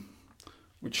button,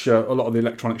 which a lot of the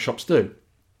electronic shops do.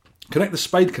 Connect the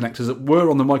spade connectors that were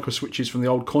on the micro switches from the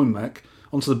old coin mech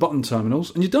onto the button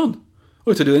terminals, and you're done. All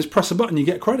you have to do is press a button, you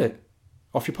get credit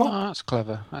off your pot. Oh, that's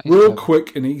clever. Real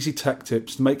quick and easy tech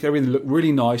tips to make everything look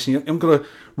really nice. And you haven't got to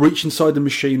reach inside the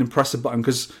machine and press a button,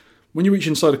 because when you reach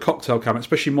inside a cocktail cabinet,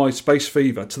 especially my Space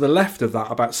Fever, to the left of that,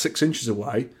 about 6 inches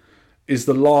away, is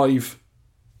the live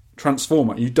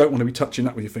transformer. You don't want to be touching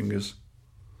that with your fingers.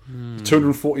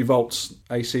 240 volts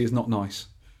AC is not nice.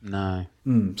 No.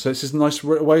 So it's just a nice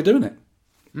way of doing it.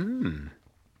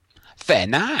 Very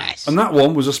nice. And that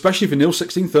one was especially for Neil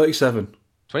 1637.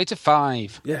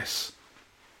 20-5. Yes.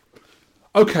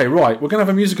 Okay, right. We're going to have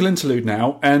a musical interlude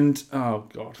now, and oh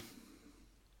god,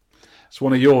 it's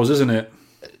one of yours, isn't it?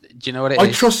 Do you know what it is?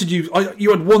 I trusted you.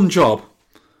 You had one job,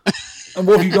 and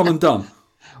what have you gone and done?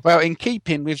 Well, in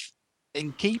keeping with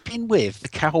the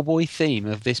cowboy theme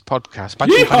of this podcast,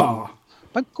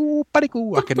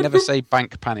 I can never say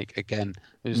Bank Panic again.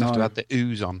 We just have to add the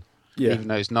ooze on, even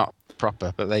though it's not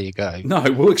proper. But there you go. No,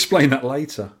 we'll explain that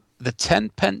later. The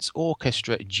Tenpence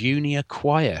Orchestra Junior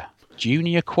Choir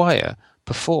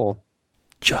perform.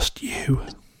 Just you.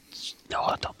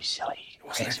 No, don't be silly. It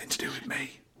wasn't anything to do with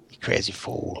me. You crazy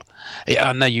fool. Yeah,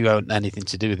 I know you haven't anything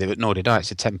to do with it, but nor did I.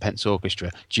 It's a Tenpence Orchestra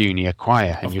Junior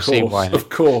Choir, and you'll see why. Of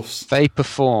course. They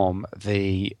perform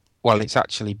it's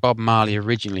actually Bob Marley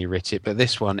originally wrote it, but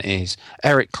this one is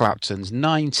Eric Clapton's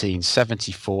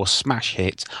 1974 smash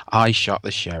hit, I Shot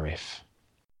the Sheriff.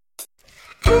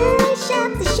 I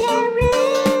shot the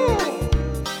sheriff,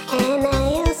 and I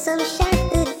also shot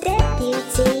the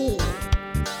deputy.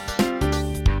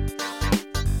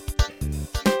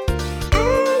 I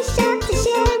shot the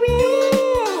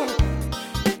sheriff,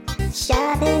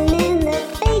 shot him in the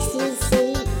face, you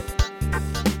see.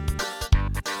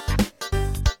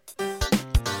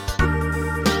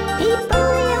 He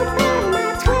fully opened my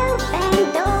 12 bang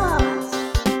doors.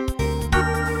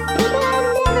 People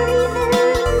I've never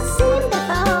even seen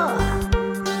before.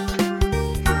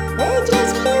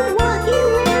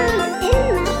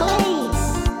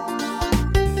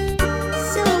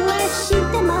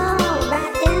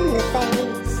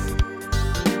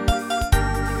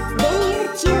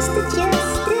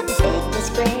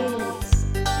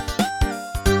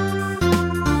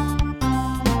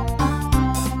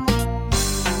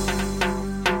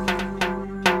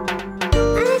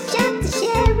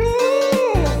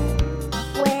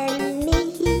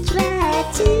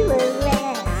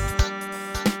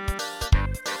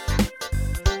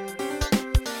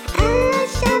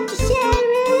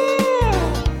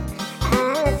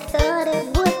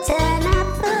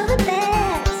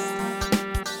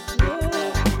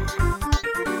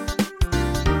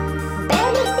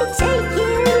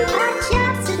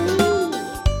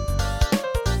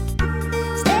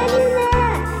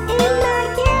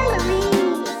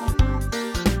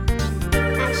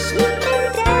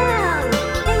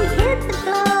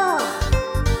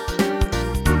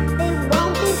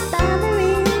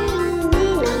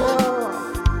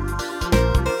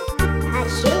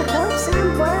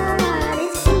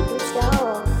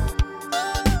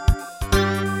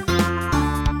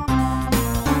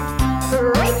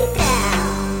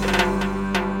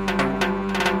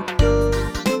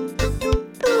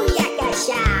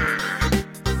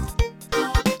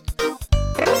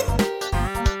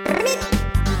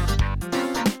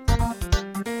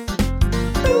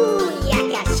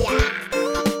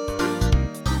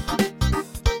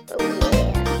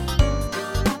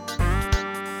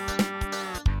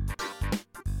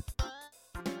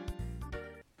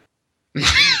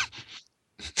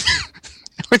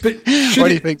 But What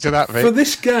do you think to that, Vic? For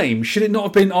this game, should it not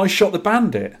have been I Shot the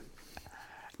Bandit?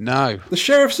 No. The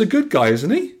sheriff's a good guy,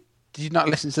 isn't he? Did you not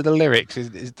listen to the lyrics?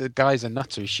 Is the guy's a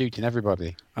nutter who's shooting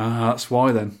everybody. Ah, that's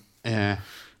why then. Yeah.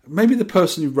 Maybe the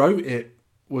person who wrote it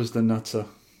was the nutter.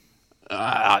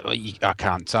 I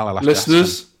can't tell. I'll have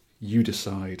Listeners, you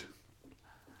decide.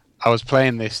 I was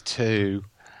playing this to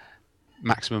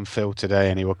Maximum Phil today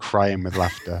and he was crying with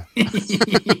laughter.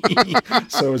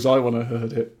 So was I when I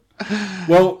heard it.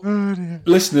 Well,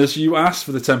 listeners, you asked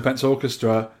for the 10 Pence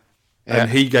Orchestra and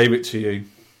he gave it to you.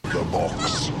 The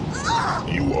box.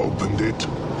 You opened it.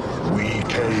 We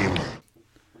came.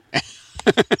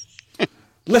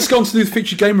 Let's go on to do the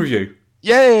featured game review.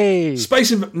 Yay!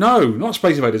 No, not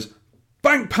Space Invaders.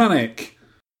 Bank Panic.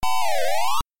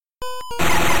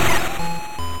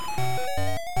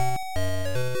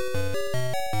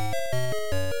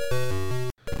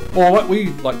 Or what we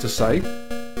like to say,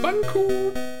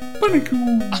 Banco Panico.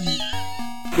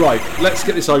 Right, let's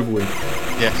get this over with.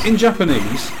 Yes. In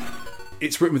Japanese,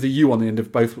 it's written with a U on the end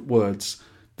of both words.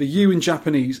 The U in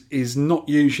Japanese is not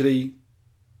usually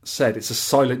said. It's a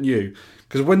silent U.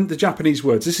 Because when the Japanese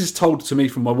words, this is told to me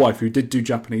from my wife, who did do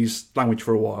Japanese language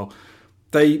for a while,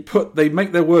 they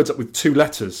make their words up with two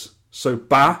letters. So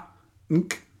ba,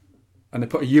 nk, and they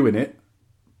put a U in it,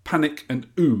 panic and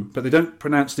oo, but they don't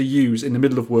pronounce the U's in the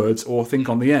middle of words or think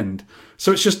on the end.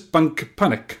 So it's just bank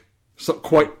panic. It's not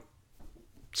quite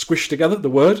squished together, the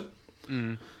word.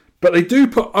 But they do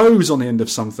put O's on the end of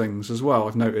some things as well,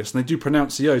 I've noticed. And they do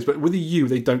pronounce the O's, but with the U,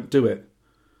 they don't do it.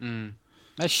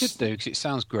 They should do, because it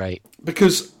sounds great.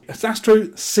 Because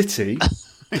Astro City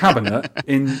cabinet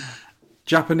in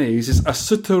Japanese is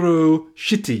Asutaro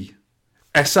Shiti.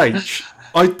 SH.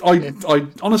 I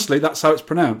honestly, that's how it's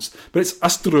pronounced. But it's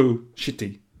Astro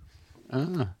Shiti.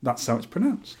 That's how it's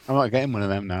pronounced. I might get in one of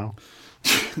them now.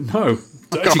 No,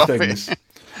 dirty things.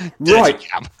 Right.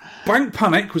 Bank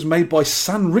Panic was made by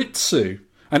Sanritsu.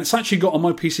 And it's actually got on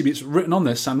my PCB, it's written on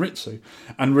there, Sanritsu.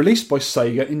 And released by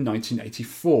Sega in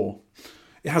 1984.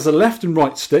 It has a left and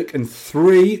right stick and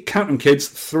count them kids,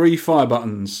 3 fire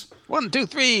buttons. 1, 2,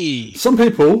 3. Some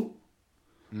people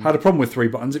had a problem with 3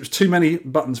 buttons. It was too many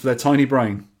buttons for their tiny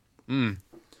brain.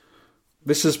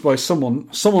 This is by someone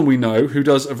we know who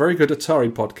does a very good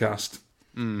Atari podcast.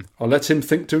 I'll let him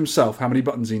think to himself how many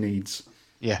buttons he needs.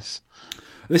 Yes.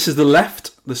 This is the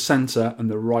left, the centre,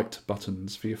 and the right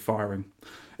buttons for your firing.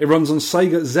 It runs on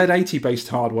Sega Z80 based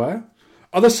hardware.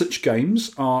 Other such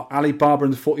games are Alibaba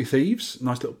and the 40 Thieves,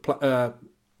 nice little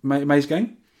maze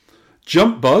game.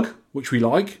 Jump Bug, which we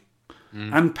like,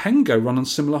 and Pengo run on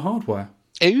similar hardware.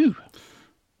 Ooh.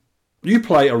 You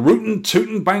play a rootin'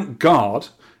 tootin' bank guard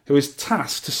who is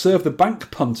tasked to serve the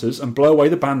bank punters and blow away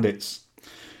the bandits.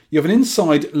 You have an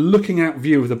inside looking out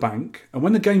view of the bank, and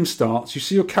when the game starts, you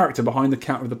see your character behind the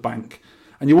counter of the bank,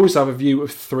 and you always have a view of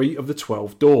 3 of the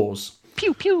 12 doors.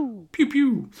 Pew, pew. Pew,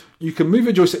 pew. You can move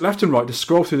your joystick left and right to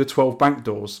scroll through the 12 bank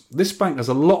doors. This bank has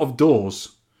a lot of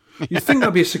doors. You'd think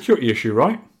that'd be a security issue,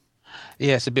 right?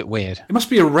 Yeah, it's a bit weird. It must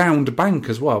be a round bank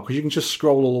as well, because you can just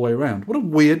scroll all the way around. What a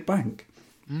weird bank.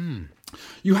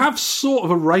 You have sort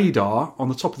of a radar on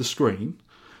the top of the screen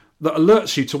that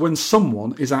alerts you to when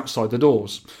someone is outside the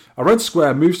doors. A red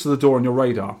square moves to the door on your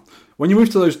radar. When you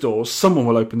move to those doors, someone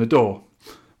will open the door.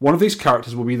 One of these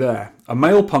characters will be there. A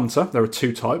male punter, there are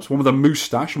 2 types, one with a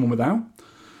moustache and one without.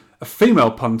 A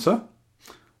female punter,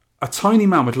 a tiny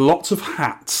man with lots of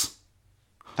hats.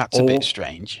 That's a bit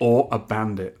strange. Or a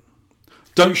bandit.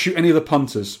 Don't shoot any of the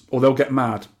punters, or they'll get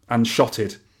mad and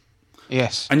shotted.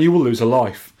 Yes. And you will lose a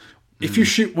life. If you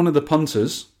shoot one of the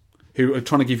punters, who are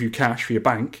trying to give you cash for your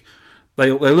bank,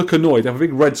 they look annoyed. They have a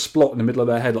big red splot in the middle of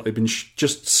their head, like they've been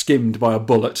just skimmed by a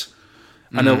bullet.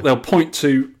 And they'll point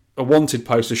to a wanted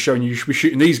poster showing you should be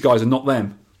shooting these guys and not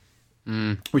them.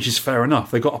 Which is fair enough.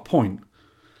 They got a point.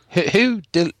 Who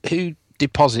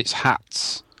deposits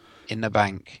hats in the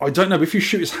bank? I don't know, but if you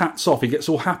shoot his hats off, he gets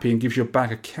all happy and gives you a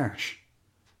bag of cash.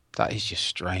 That is just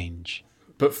strange.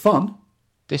 But fun.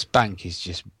 This bank is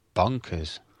just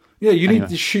bonkers. Yeah, you need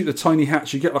to shoot the tiny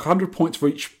hats. You get like 100 points for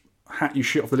each hat you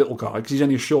shoot off the little guy, because he's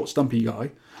only a short, stumpy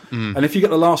guy. And if you get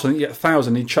the last one, you get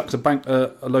 1,000. He chucks a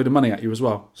load of money at you as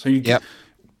well. So you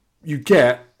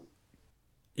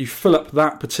fill up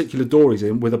that particular door he's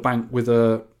in with a bank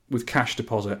with cash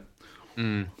deposit.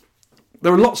 There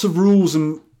are lots of rules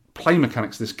and play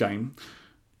mechanics to this game.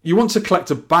 You want to collect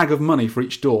a bag of money for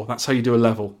each door. That's how you do a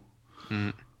level.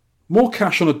 More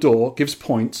cash on a door gives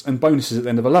points and bonuses at the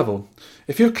end of a level.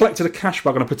 If you've collected a cash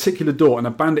bag on a particular door and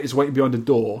a bandit is waiting behind a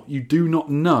door, you do not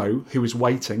know who is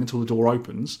waiting until the door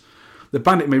opens. The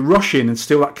bandit may rush in and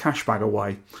steal that cash bag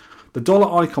away. The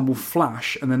dollar icon will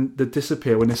flash and then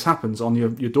disappear when this happens on your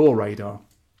door radar.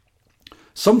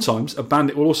 Sometimes a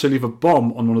bandit will also leave a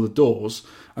bomb on one of the doors,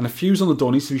 and a fuse on the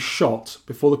door needs to be shot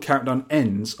before the countdown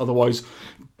ends, otherwise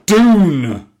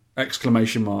Dune!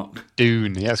 Exclamation mark.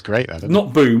 Dune, yeah, that's great. That,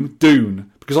 Not boom,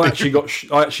 Dune. Because I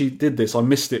actually did this. I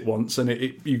missed it once, and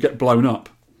you get blown up.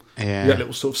 Yeah. You get a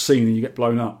little sort of scene, and you get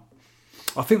blown up.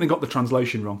 I think they got the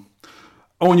translation wrong.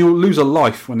 Oh, and you'll lose a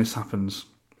life when this happens.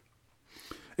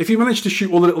 If you manage to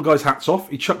shoot all the little guy's hats off,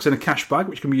 he chucks in a cash bag,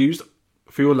 which can be used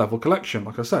for your level collection,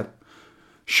 like I said.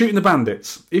 Shooting the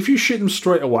bandits. If you shoot them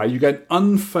straight away, you get an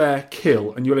unfair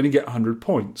kill, and you'll only get 100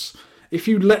 points. If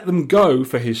you let them go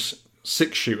for his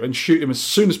 6-shoot and shoot him as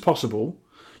soon as possible,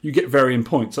 you get varying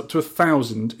points, up to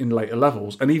 1,000 in later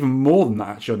levels, and even more than that,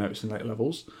 actually, I noticed in later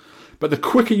levels. But the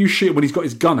quicker you shoot him when he's got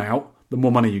his gun out, the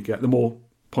more money you get, the more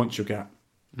points you get.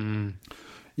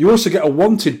 You also get a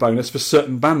wanted bonus for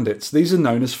certain bandits. These are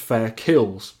known as fair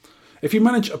kills. If you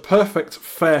manage a perfect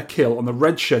fair kill on the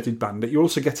red-shirted bandit, you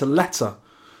also get a letter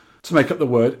to make up the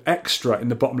word extra in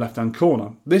the bottom left-hand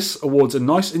corner. This awards a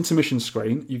nice intermission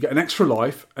screen. You get an extra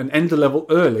life and end the level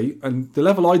early. And the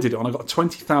level I did it on, I got a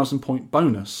 20,000 point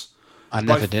bonus. I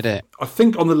never did it. I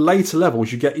think on the later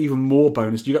levels, you get even more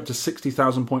bonus. You get up to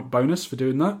 60,000 point bonus for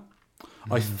doing that.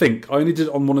 I think. I only did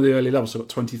it on one of the early levels, so I got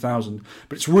 20,000.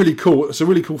 But it's really cool. It's a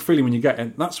really cool feeling when you get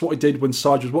it. That's what I did when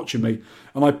Sarge was watching me.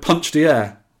 And I punched the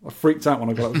air. I freaked out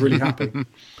when I got it. I was really happy.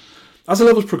 As the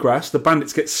levels progress, the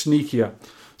bandits get sneakier.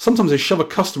 Sometimes they shove a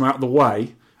customer out of the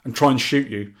way and try and shoot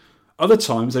you. Other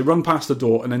times they run past the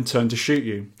door and then turn to shoot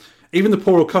you. Even the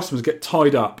poorer customers get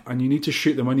tied up, and you need to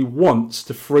shoot them only once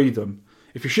to free them.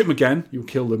 If you shoot them again, you'll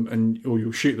kill them, or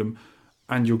you'll shoot them,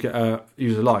 and you'll get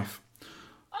use a life.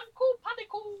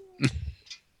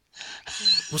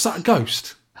 Was that a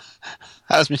ghost?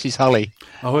 That was Mrs. Holly.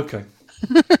 Oh, okay.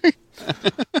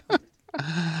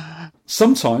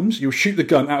 Sometimes you'll shoot the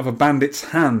gun out of a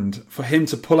bandit's hand for him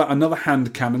to pull out another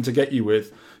hand cannon to get you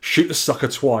with. Shoot the sucker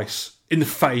twice. In the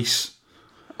face.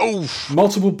 Oof.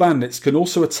 Multiple bandits can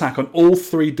also attack on all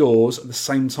 3 doors at the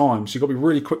same time, so you've got to be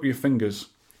really quick with your fingers.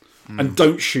 And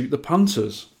don't shoot the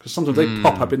punters, because sometimes they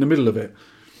pop up in the middle of it.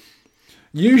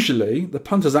 Usually, the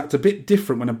punters act a bit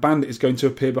different when a bandit is going to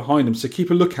appear behind them, so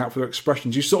keep a lookout for their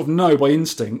expressions. You sort of know by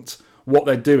instinct what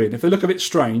they're doing. If they look a bit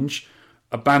strange,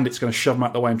 a bandit's going to shove them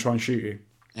out the way and try and shoot you.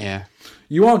 Yeah.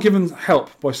 You are given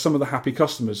help by some of the happy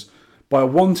customers by a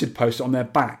wanted poster on their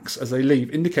backs as they leave,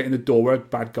 indicating the door where a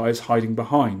bad guy is hiding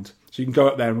behind. So you can go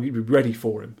up there and be ready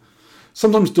for him.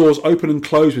 Sometimes doors open and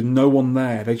close with no one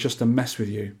there. They just mess with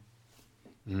you.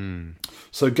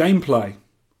 So gameplay.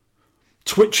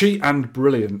 Twitchy and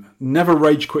brilliant. Never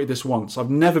rage quitted this once.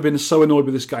 I've never been so annoyed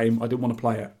with this game I didn't want to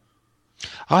play it.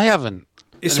 I haven't.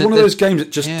 It's one of those games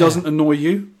that just doesn't annoy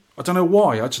you. I don't know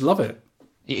why. I just love it.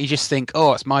 You just think,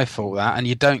 oh, it's my fault, that, and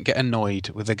you don't get annoyed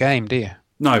with the game, do you?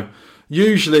 No.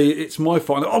 Usually it's my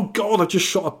fault. Oh, God, I just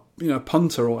shot a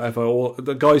punter or whatever, or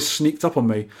the guy sneaked up on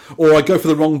me. Or I go for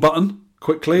the wrong button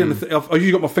quickly, and I've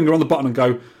usually got my finger on the button and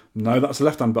go, no, that's the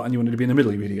left-hand button. You wanted to be in the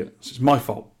middle, you idiot. So it's my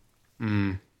fault.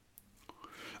 On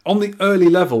the early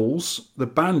levels, the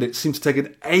bandits seem to take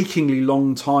an achingly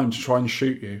long time to try and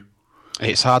shoot you.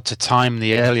 It's hard to time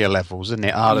the earlier levels, isn't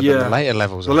it? Harder than the later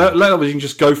levels. The later levels, you can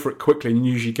just go for it quickly, and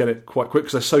you usually get it quite quick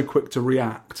because they're so quick to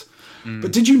react.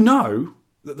 But did you know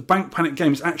that the Bank Panic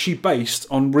game is actually based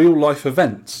on real-life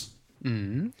events?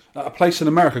 At a place in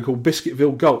America called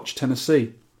Biscuitville Gulch,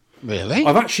 Tennessee. Really?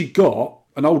 I've actually got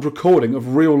an old recording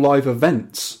of real live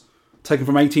events taken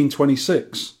from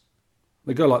 1826.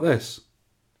 They go like this.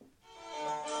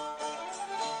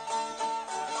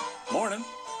 Morning.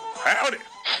 Howdy.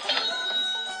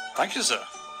 Thank you, sir.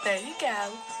 There you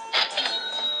go.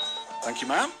 Thank you,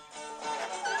 ma'am.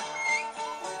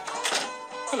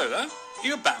 Hello there.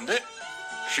 You a bandit?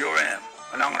 Sure am.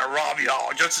 And I'm gonna rob you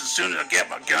all just as soon as I get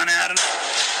my gun out and...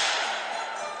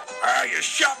 you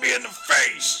shot me in the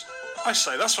face! I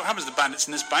say, that's what happens to bandits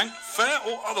in this bank, fair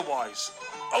or otherwise.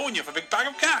 Oh, and you have a big bag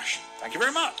of cash. Thank you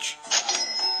very much.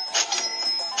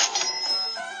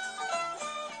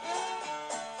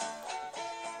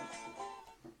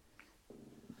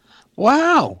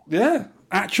 Wow. Yeah,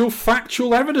 actual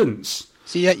factual evidence.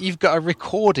 So you've got a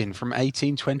recording from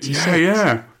 1826.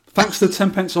 Yeah. Thanks to the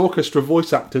Tenpence Orchestra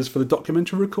voice actors for the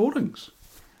documentary recordings.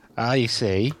 Ah, you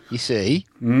see.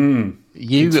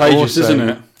 Contagious, also, isn't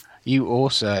it? You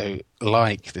also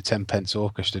like the Tenpence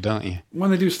Orchestra, don't you?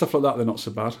 When they do stuff like that, they're not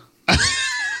so bad.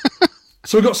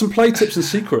 So we've got some play tips and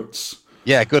secrets.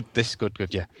 Yeah, good. This is good,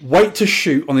 yeah. Wait to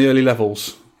shoot on the early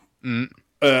levels. On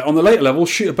the later levels,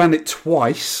 shoot a bandit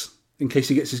twice in case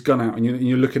he gets his gun out and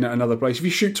you're looking at another place. If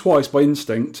you shoot twice by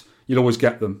instinct, you'll always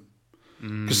get them.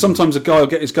 Because sometimes a guy will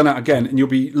get his gun out again, and you'll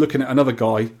be looking at another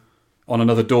guy on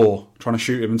another door trying to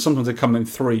shoot him, and sometimes they come in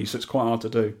threes, so it's quite hard to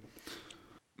do.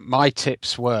 My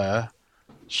tips were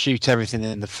shoot everything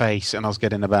in the face, and I was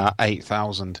getting about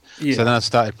 8,000. Yeah. So then I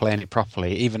started playing it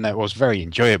properly, even though it was very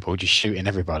enjoyable just shooting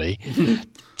everybody.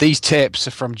 These tips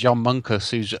are from John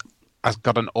Munkus, has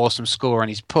got an awesome score, and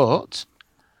he's put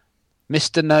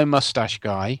Mr. No Mustache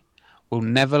Guy will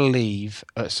never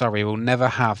will never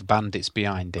have bandits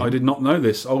behind him. I did not know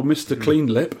this. Oh, Mr. Clean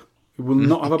Lip will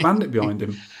not have a bandit behind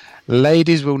him.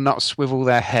 Ladies will not swivel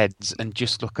their heads and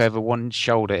just look over one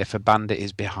shoulder if a bandit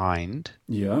is behind.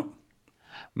 Yeah.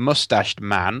 Mustached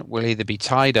man will either be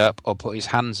tied up or put his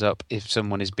hands up if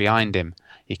someone is behind him.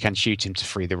 You can shoot him to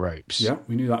free the ropes. Yeah,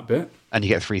 we knew that bit. And you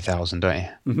get 3,000, don't you?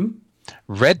 Mm-hmm.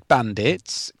 Red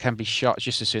bandits can be shot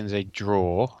just as soon as they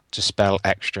draw to spell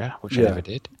extra, which I never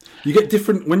did. You get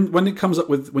different when it comes up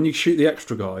with when you shoot the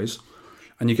extra guys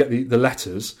and you get the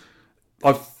letters.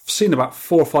 I've seen about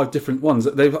 4 or 5 different ones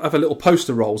that they have a little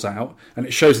poster rolls out and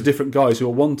it shows the different guys who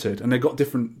are wanted, and they've got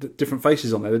different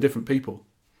faces on there. They're different people.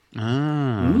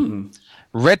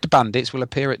 Red bandits will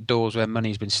appear at doors where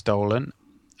money's been stolen,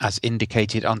 as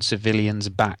indicated on civilians'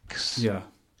 backs. Yeah.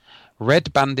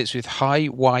 Red bandits with high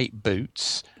white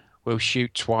boots will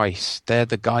shoot twice. They're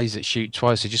the guys that shoot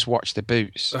twice, so just watch the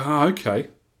boots. Ah, okay.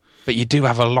 But you do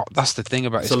have a lot. That's the thing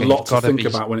about it's this a game. lot to think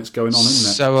about when it's going on,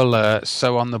 isn't it? So alert,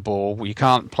 so on the ball. You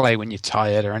can't play when you're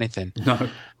tired or anything. No.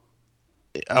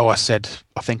 Oh, I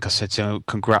think I said to him,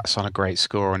 congrats on a great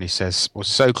score. And he says, was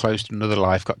so close to another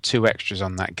life, got 2 extras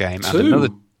on that game. 2? And another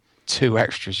 2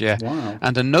 extras, yeah. Wow.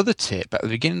 And another tip, at the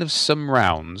beginning of some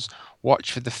rounds,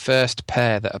 watch for the first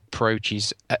pair that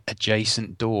approaches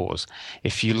adjacent doors.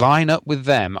 If you line up with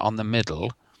them on the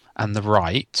middle and the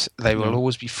right, they will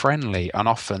always be friendly, and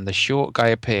often the short guy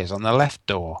appears on the left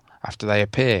door after they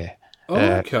appear. Oh,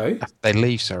 okay. After they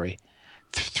leave, sorry.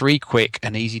 3 quick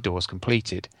and easy doors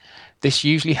completed. This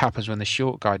usually happens when the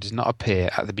short guy does not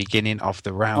appear at the beginning of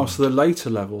the round. Oh, so the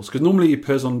later levels, because normally he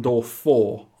appears on door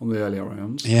 4 on the earlier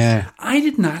rounds. Yeah. I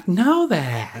did not know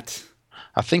that.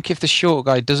 I think if the short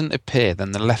guy doesn't appear,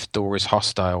 then the left door is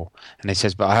hostile. And he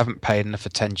says, but I haven't paid enough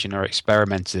attention or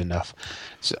experimented enough.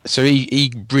 So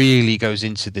he really goes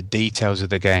into the details of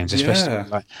the games, especially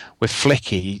like with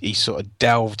Flicky. He sort of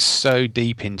delved so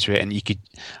deep into it, and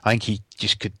I think he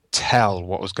just could tell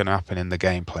what was going to happen in the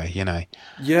gameplay, you know.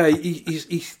 Yeah,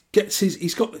 he's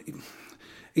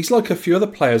like a few other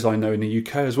players I know in the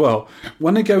UK as well.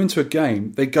 When they go into a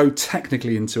game, they go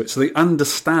technically into it, so they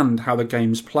understand how the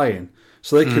game's playing.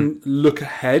 So they can look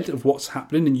ahead of what's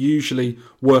happening and usually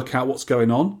work out what's going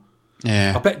on.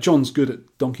 Yeah. I bet John's good at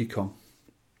Donkey Kong.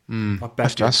 I bet. I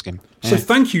have to ask him. So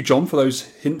thank you, John, for those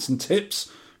hints and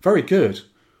tips. Very good.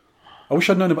 I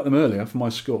wish I'd known about them earlier for my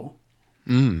score.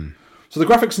 So the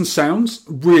graphics and sounds,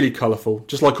 really colourful,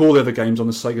 just like all the other games on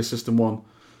the Sega System 1.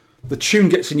 The tune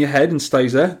gets in your head and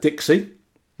stays there, Dixie.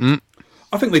 I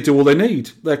think they do all they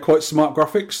need. They're quite smart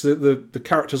graphics. The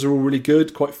characters are all really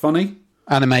good, quite funny.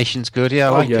 Animation's good, yeah,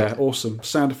 I like it. Awesome.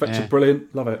 Sound effects are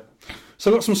brilliant. Love it.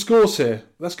 So I've got some scores here.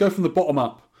 Let's go from the bottom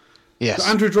up. Yes. So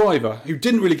Andrew Driver, who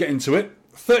didn't really get into it,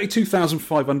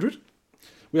 32,500.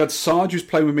 We had Sarge, who's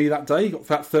playing with me that day. He got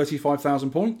that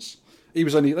 35,000 points. That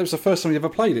was the first time he ever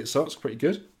played it, so that's pretty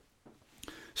good.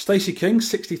 Stacey King,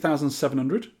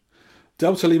 60,700.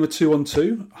 Delta Lima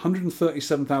 212,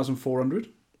 137,400.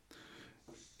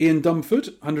 Ian Dumford,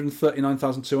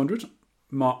 139,200.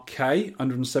 Mark Kay,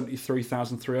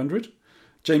 173,300.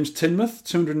 James Tinmouth,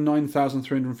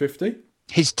 209,350.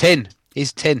 He's tin.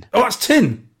 Oh, that's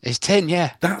Tin! He's tin,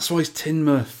 yeah. That's why he's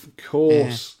Tinmouth, of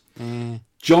course.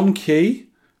 John Key,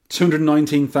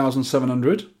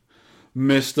 219,700.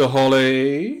 Mr.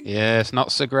 Holly. Yes,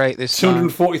 not so great this time.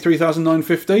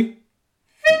 243,950.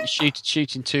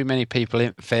 Shooting too many people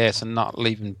in the face and not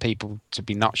leaving people to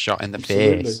be not shot in the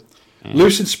face. Yeah.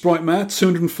 Lucid Sprite Mare,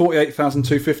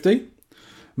 248,250.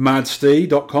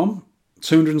 Madstee.com,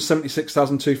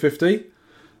 276,250.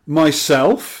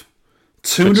 Myself,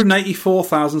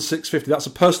 284,650. That's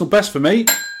a personal best for me.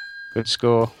 Good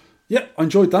score. Yep, I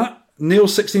enjoyed that. Neil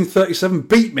 1637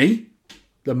 beat me,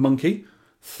 the monkey.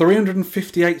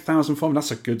 358,005.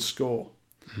 That's a good score.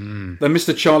 Then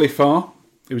Mr. Charlie Farr,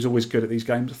 who was always good at these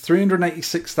games,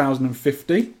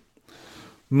 386,050.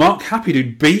 Mark Happy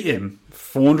Dude beat him,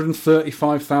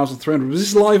 435,300. Was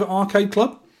this live at Arcade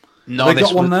Club? No, they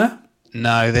got one there?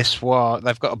 No,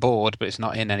 they've got a board, but it's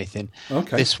not in anything.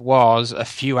 Okay. This was a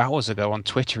few hours ago on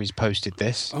Twitter. He's posted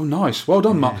this. Oh, nice. Well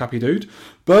done, Mark Happy Dude.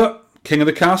 But King of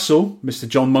the Castle, Mr.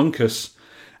 John Munkus,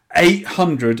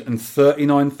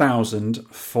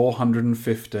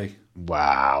 839,450.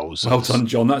 Wow. Well done,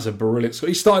 John. That's a brilliant score.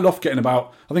 He started off getting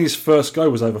about, I think his first go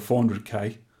was over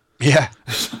 400k. Yeah.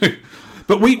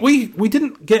 But we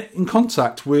didn't get in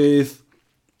contact with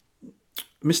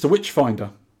Mr.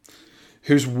 Witchfinder,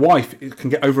 whose wife can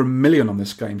get over 1 million on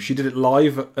this game. She did it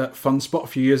live at FunSpot a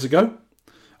few years ago,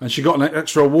 and she got an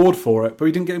extra award for it, but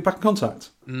we didn't get back in contact.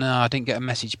 No, I didn't get a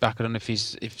message back. I don't know if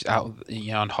he's out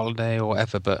on holiday or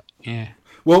whatever, but yeah.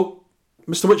 Well,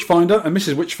 Mr. Witchfinder and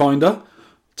Mrs. Witchfinder,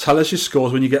 tell us your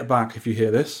scores when you get back if you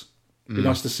hear this. It'd be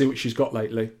nice to see what she's got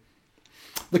lately.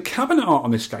 The cabinet art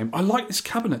on this game, I like this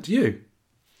cabinet, do you?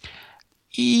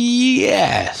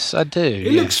 Yes, I do.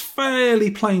 It looks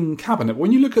fairly plain cabinet.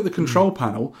 When you look at the control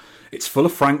panel, it's full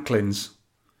of Franklins.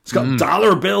 It's got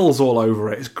dollar bills all over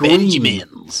it. It's green.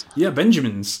 Benjamins. Yeah,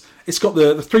 Benjamins. It's got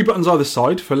the 3 buttons either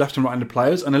side for left and right-handed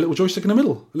players, and a little joystick in the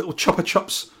middle. A little Chopper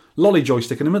Chops lolly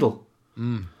joystick in the middle.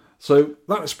 So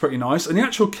that's pretty nice. And the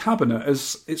actual cabinet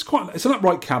it's an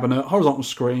upright cabinet, horizontal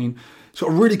screen. It's got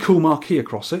a really cool marquee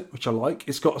across it, which I like.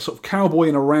 It's got a sort of cowboy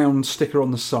in a round sticker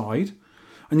on the side.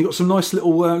 And you've got some nice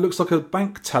little, looks like a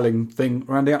bank telling thing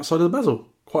around the outside of the bezel.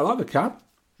 Quite like the cab.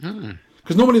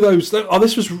 Because normally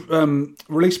this was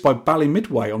released by Bally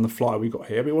Midway on the flyer we got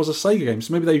here, but it was a Sega game,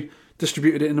 so maybe they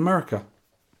distributed it in America.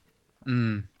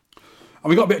 And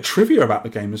we got a bit of trivia about the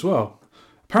game as well.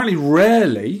 Apparently,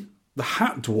 rarely, the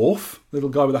Hat Dwarf, the little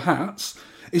guy with the hats,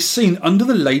 is seen under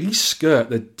the lady's skirt,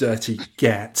 the dirty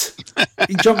get.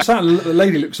 He jumps out and the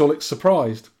lady looks all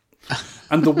surprised.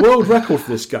 And the world record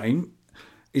for this game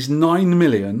is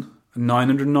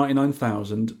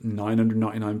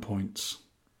 9,999,999 points.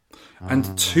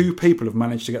 And 2 people have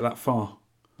managed to get that far.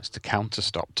 Mr. Counter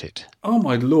stopped it. Oh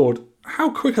my lord. How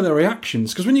quick are their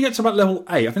reactions? Because when you get to about level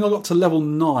 8, I think I got to level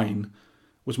 9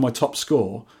 was my top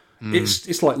score.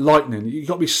 It's like lightning. You've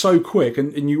got to be so quick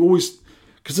and you always...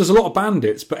 Because there's a lot of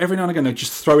bandits, but every now and again they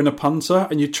just throw in a punter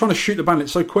and you're trying to shoot the bandit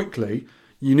so quickly,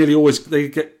 you nearly always... They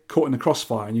get caught in the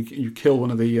crossfire and you kill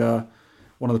one of the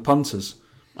punters.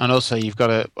 And also, you've got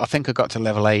to... I think I got to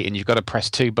level 8, and you've got to press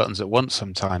 2 buttons at once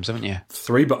sometimes, haven't you?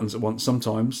 3 buttons at once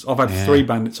sometimes. I've had 3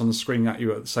 bandits on the screen at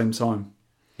you at the same time.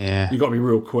 Yeah. You've got to be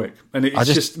real quick. And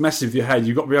it's just messy with your head.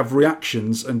 You've got to have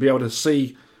reactions and be able to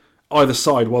see either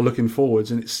side while looking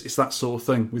forwards, and it's that sort of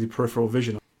thing with your peripheral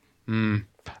vision.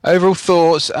 Overall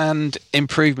thoughts and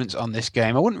improvements on this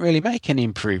game. I wouldn't really make any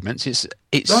improvements. It's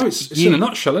in a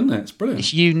nutshell, isn't it? It's brilliant.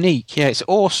 It's unique. Yeah, it's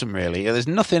awesome, really. There's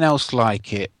nothing else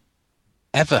like it.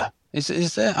 Ever.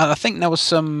 Is there? I think there was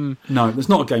some... No, there's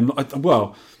not a game...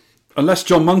 Well, unless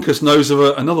John Munkus knows of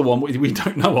another one we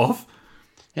don't know of.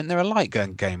 Isn't there a light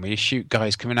gun game where you shoot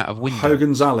guys coming out of windows?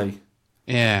 Hogan's Alley.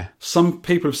 Yeah. Some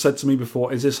people have said to me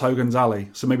before, is this Hogan's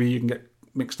Alley? So maybe you can get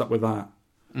mixed up with that.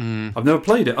 I've never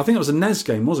played it. I think it was a NES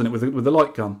game, wasn't it, with the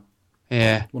light gun?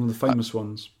 Yeah. One of the famous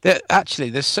ones.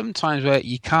 There's some times where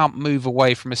you can't move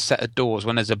away from a set of doors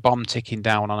when there's a bomb ticking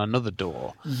down on another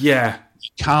door. Yeah. You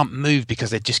can't move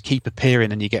because they just keep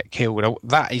appearing and you get killed.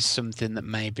 That is something that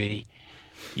maybe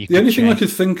you could The only thing change. I could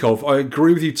think of, I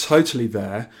agree with you totally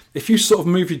there. If you sort of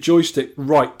move your joystick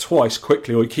right twice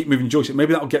quickly, or you keep moving your joystick,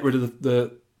 maybe that'll get rid of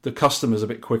the customers a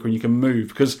bit quicker and you can move.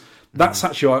 Because that's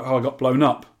actually how I got blown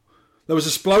up. There was an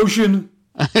explosion.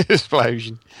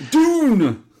 Explosion.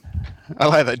 Dune! I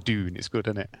like that Dune. It's good,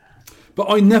 isn't it? But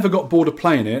I never got bored of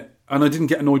playing it, and I didn't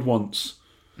get annoyed once.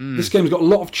 This game's got a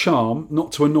lot of charm,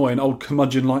 not to annoy an old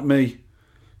curmudgeon like me.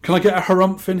 Can I get a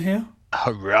harumph in here?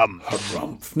 Harumph.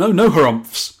 Harumph. No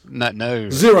harumphs.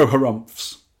 No. 0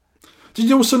 harumphs. Did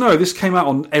you also know this came out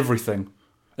on everything?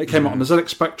 It came out on the ZX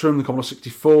Spectrum, the Commodore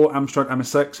 64, Amstrad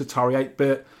MSX, Atari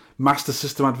 8-bit, Master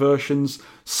System had versions.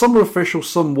 Some were official,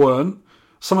 some weren't.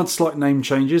 Some had slight name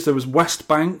changes. There was West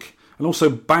Bank and also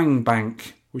Bang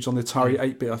Bank, which was on the Atari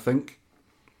 8-bit, I think.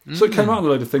 So it came out on a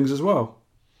load of things as well.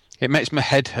 It makes my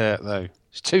head hurt though.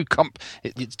 It's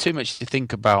it's too much to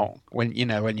think about when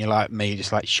you're like me,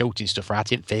 just like shooting stuff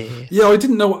right in face. Yeah, I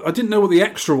didn't know what the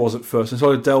extra was at first, and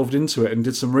so I delved into it and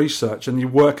did some research. And you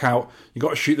work out you got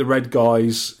to shoot the red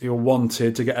guys who are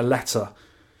wanted to get a letter.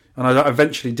 And I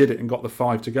eventually did it and got the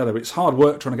 5 together. It's hard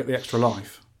work trying to get the extra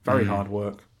life. Very hard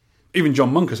work. Even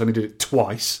John Munkus only did it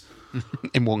twice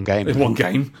in one game.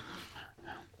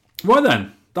 Right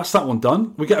then, that's that one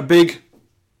done. We get a big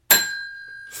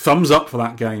thumbs up for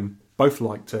that game. Both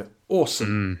liked it.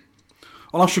 Awesome.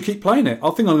 And I should keep playing it. I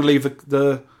think I'm going to leave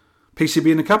the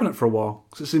PCB in the cabinet for a while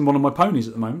because it's in one of my ponies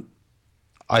at the moment.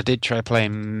 I did try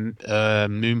playing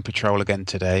Moon Patrol again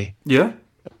today. Yeah?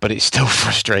 But it's still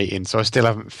frustrating, so I still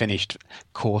haven't finished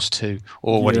Course 2,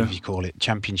 or whatever you call it,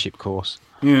 Championship Course.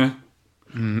 Yeah.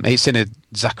 It's in a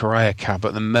Zachariah cab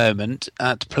at the moment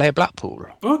to play Blackpool.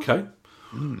 Okay.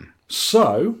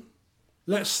 So,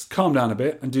 let's calm down a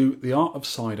bit and do the art of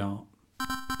side art.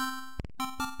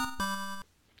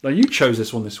 Now, you chose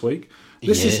this one this week.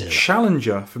 This is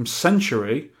Challenger from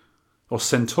Centauri,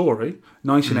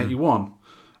 1981.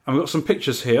 And we've got some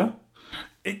pictures here.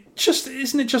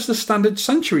 Isn't it just a standard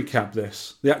Century cab,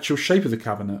 this? The actual shape of the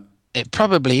cabinet? It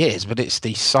probably is, but it's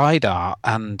the side art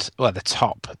and, well, the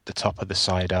top of the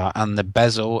side art and the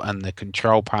bezel and the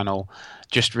control panel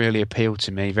just really appeal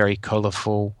to me. Very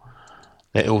colourful.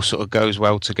 It all sort of goes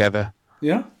well together.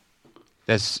 Yeah?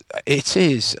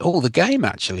 The game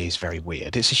actually is very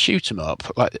weird. It's a shoot 'em up,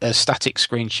 like a static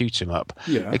screen shoot 'em up.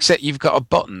 Yeah. Except you've got a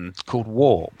button called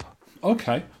warp.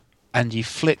 Okay. And you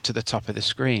flick to the top of the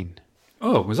screen.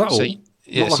 Oh, is that all?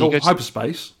 Yeah, Not like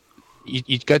hyperspace?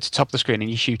 You go to the top of the screen and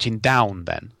you're shooting down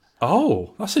then.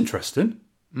 Oh, that's interesting.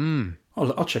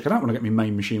 I'll check it out when I get my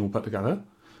main machine all put together.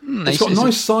 It's got a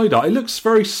nice side art. It looks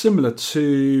very similar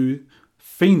to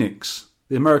Phoenix,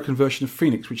 the American version of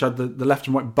Phoenix, which had the left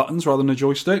and right buttons rather than a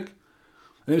joystick.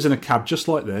 And it was in a cab just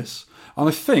like this. And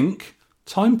I think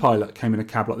Time Pilot came in a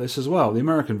cab like this as well, the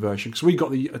American version, because we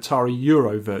got the Atari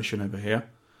Euro version over here.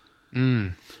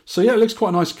 So yeah, it looks quite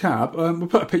a nice cab. We'll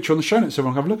put a picture on the show notes so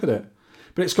everyone can have a look at it.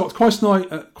 But it's got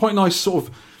quite nice sort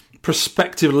of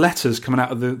perspective letters coming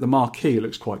out of the marquee. It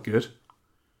looks quite good.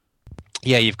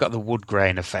 Yeah, you've got the wood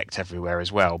grain effect everywhere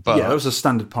as well. But yeah, that was a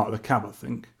standard part of the cab, I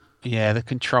think. Yeah, the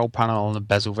control panel and the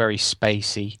bezel, very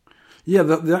spacey. Yeah,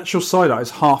 the actual side art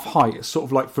is half height. It's sort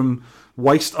of like from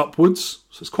waist upwards.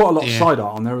 So it's quite a lot of side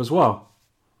art on there as well.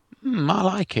 I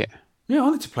like it. Yeah,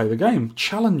 I need to play the game.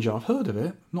 Challenger, I've heard of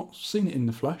it. Not seen it in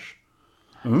the flesh.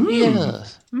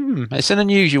 Yes. It's an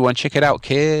unusual one. Check it out,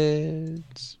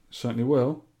 kids. Certainly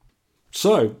will.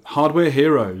 So, Hardware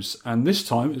Heroes, and this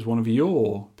time is one of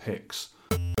your picks.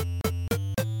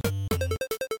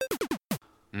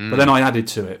 But then I added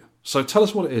to it. So tell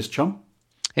us what it is, chum.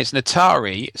 It's an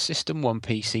Atari System 1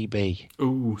 PCB.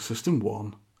 Ooh, System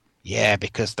 1. Yeah,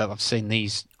 because I've seen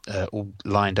these all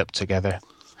lined up together.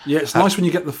 Yeah, it's nice when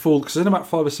you get the full, because there's about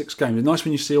 5 or 6 games. It's nice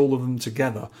when you see all of them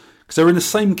together, because they're in the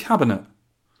same cabinet.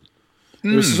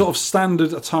 It was a sort of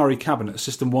standard Atari cabinet,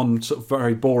 System 1, sort of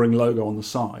very boring logo on the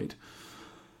side.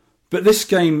 But this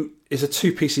game is a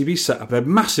 2 PCB setup. They're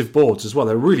massive boards as well.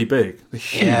 They're really big. They're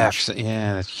huge.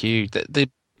 Yeah, that's huge. The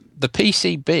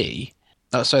PCB,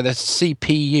 the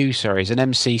CPU, is an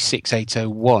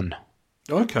MC6801.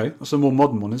 Okay, that's a more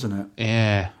modern one, isn't it?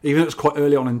 Yeah. Even though it was quite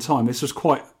early on in time, this was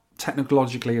quite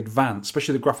technologically advanced,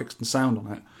 especially the graphics and sound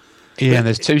on it. Yeah, and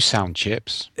there's 2 sound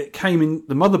chips. It came in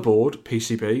the motherboard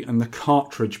PCB and the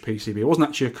cartridge PCB. It wasn't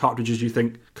actually a cartridge as you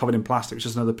think covered in plastic. It was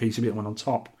just another PCB that went on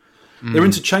top. They're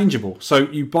interchangeable. So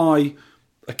you buy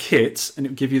a kit and it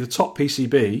will give you the top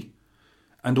PCB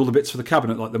and all the bits for the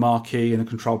cabinet, like the marquee and the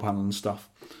control panel and stuff.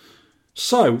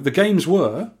 So the games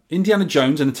were Indiana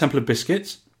Jones and the Temple of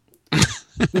Biscuits.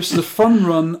 This is a fun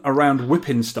run around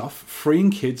whipping stuff,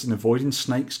 freeing kids and avoiding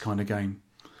snakes kind of game.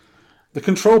 The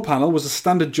control panel was a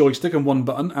standard joystick and 1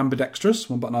 button, ambidextrous,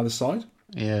 1 button either side.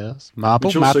 Yes, Marble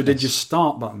Which Madness. also did your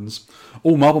start buttons.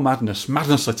 Oh, Marble Madness.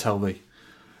 Madness, I tell thee.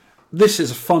 This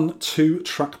is a fun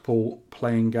 2-trackball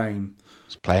playing game. I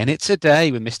was playing it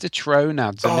today with Mr.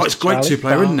 Tronads. Oh, it's great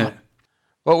 2-player, isn't it?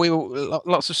 Well,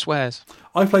 lots of swears.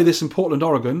 I played this in Portland,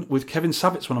 Oregon with Kevin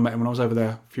Savitz when I met him when I was over there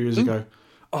a few years ago.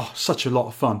 Oh, such a lot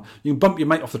of fun. You can bump your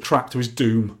mate off the track to his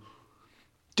doom.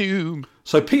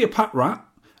 So Peter Patrat,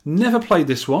 never played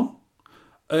this one.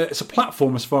 It's a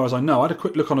platform as far as I know. I had a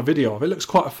quick look on a video of it. It looks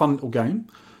quite a fun little game.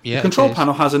 Yeah, the control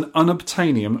panel has an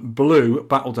unobtainium blue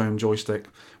Battledome joystick.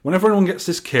 Whenever anyone gets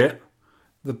this kit,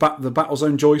 the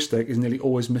Battlezone joystick is nearly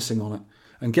always missing on it.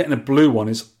 And getting a blue one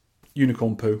is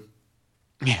unicorn poo.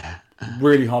 Yeah.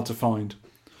 Really hard to find.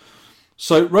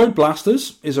 So Road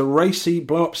Blasters is a racy,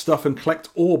 blow up stuff and collect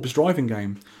orbs driving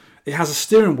game. It has a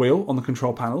steering wheel on the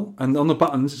control panel, and on the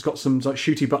buttons it's got some like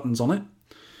shooty buttons on it.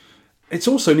 It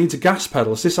also needs a gas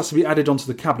pedal, so this has to be added onto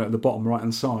the cabinet at the bottom right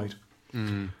hand side.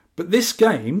 But this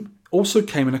game also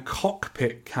came in a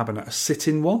cockpit cabinet, a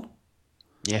sit-in one.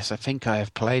 Yes, I think I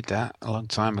have played that a long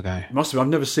time ago. It must have. I've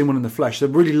never seen one in the flesh. They're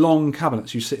really long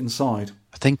cabinets you sit inside.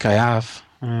 I think I have.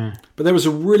 But there was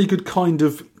a really good kind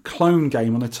of clone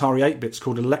game on Atari 8-bits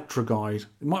called Electra Guide.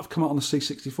 It might have come out on the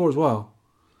C64 as well.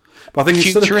 But I think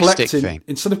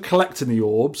instead of collecting the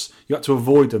orbs, you had to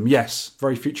avoid them. Yes,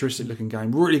 very futuristic looking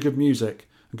game. Really good music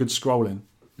and good scrolling.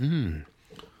 And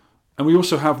we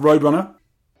also have Roadrunner.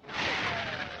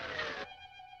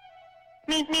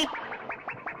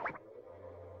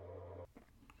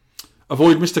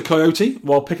 Avoid Mr. Coyote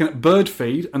while picking up bird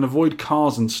feed and avoid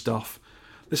cars and stuff.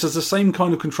 This has the same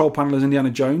kind of control panel as Indiana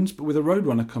Jones, but with a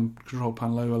Roadrunner control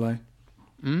panel overlay.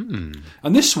 And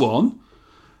this one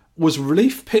was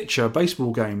Relief Pitcher, a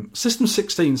baseball game. System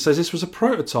 16 says this was a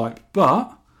prototype,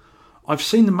 but I've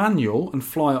seen the manual and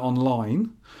flyer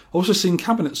online. I've also seen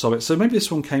cabinets of it, so maybe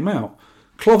this one came out.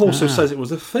 Clov also says it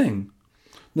was a thing.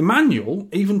 The manual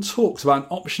even talks about an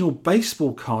optional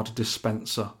baseball card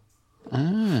dispenser.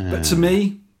 But to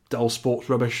me, dull sports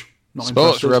rubbish. Not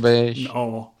Sports impressive. rubbish.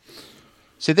 No.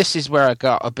 See, this is where I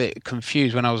got a bit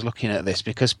confused when I was looking at this,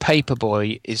 because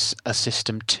Paperboy is a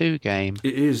System 2 game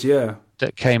It is, yeah.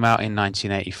 that came out in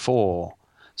 1984.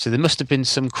 So there must have been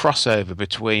some crossover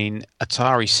between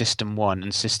Atari System 1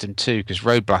 and System 2, because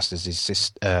Road Blasters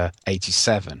is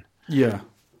 87. Yeah.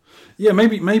 Yeah,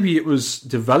 maybe it was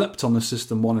developed on the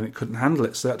System 1 and it couldn't handle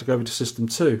it, so they had to go over to System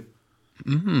 2.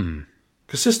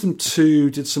 Because System 2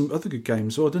 did some other good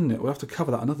games, or didn't it? We'll have to cover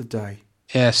that another day.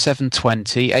 Yeah,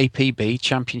 720, APB,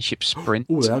 Championship Sprint.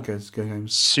 Oh, they are good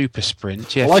games. Super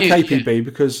Sprint. Yeah, I like APB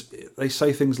because they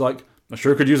say things like, I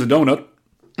sure could use a donut.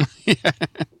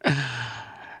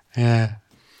 Yeah.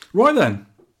 Right then,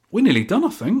 we're nearly done, I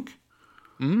think.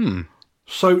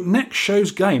 So next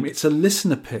show's game, it's a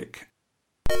listener pick.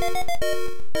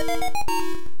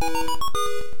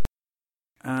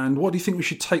 And what do you think we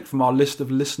should take from our list of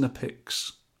listener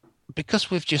picks? Because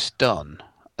we've just done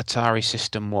Atari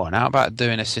System 1, how about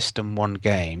doing a System 1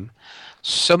 game?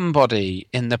 Somebody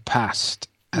in the past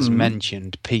has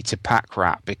mentioned Peter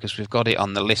Packrat, because we've got it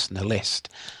on the listener list,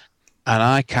 and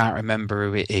I can't remember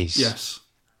who it is. Yes.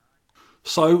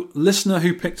 So, listener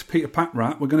who picked Peter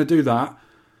Packrat, we're going to do that.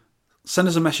 Send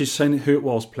us a message saying who it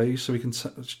was, please, so we can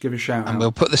give a shout out. And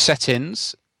we'll put the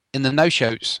settings in the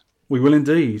no-shows. We will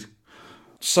indeed.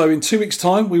 So, in 2 weeks'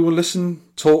 time, we will listen,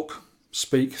 talk,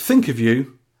 speak, think of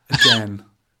you again.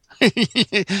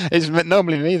 It's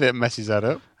normally me that messes that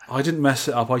up. I didn't mess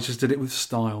it up, I just did it with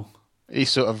style. He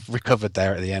sort of recovered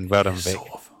there at the end. Well done, Vic.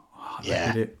 Sort of. I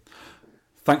did it.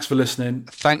 Thanks for listening.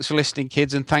 Thanks for listening,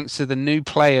 kids, and thanks to the new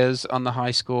players on the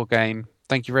High Score game.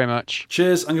 Thank you very much.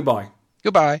 Cheers and goodbye.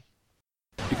 Goodbye.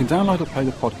 You can download or play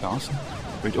the podcast,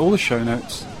 read all the show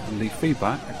notes, and leave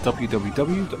feedback at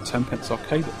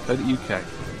www.tenpencearcade.co.uk.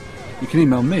 You can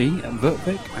email me at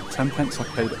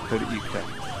vertvic@tenpencearcade.co.uk.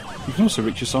 You can also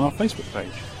reach us on our Facebook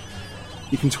page.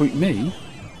 You can tweet me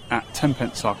at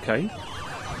tenpencearcade,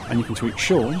 and you can tweet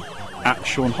Sean at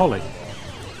Sean Holly.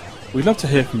 We'd love to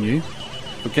hear from you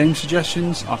for game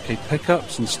suggestions, arcade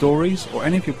pickups and stories, or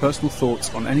any of your personal thoughts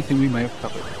on anything we may have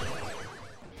covered.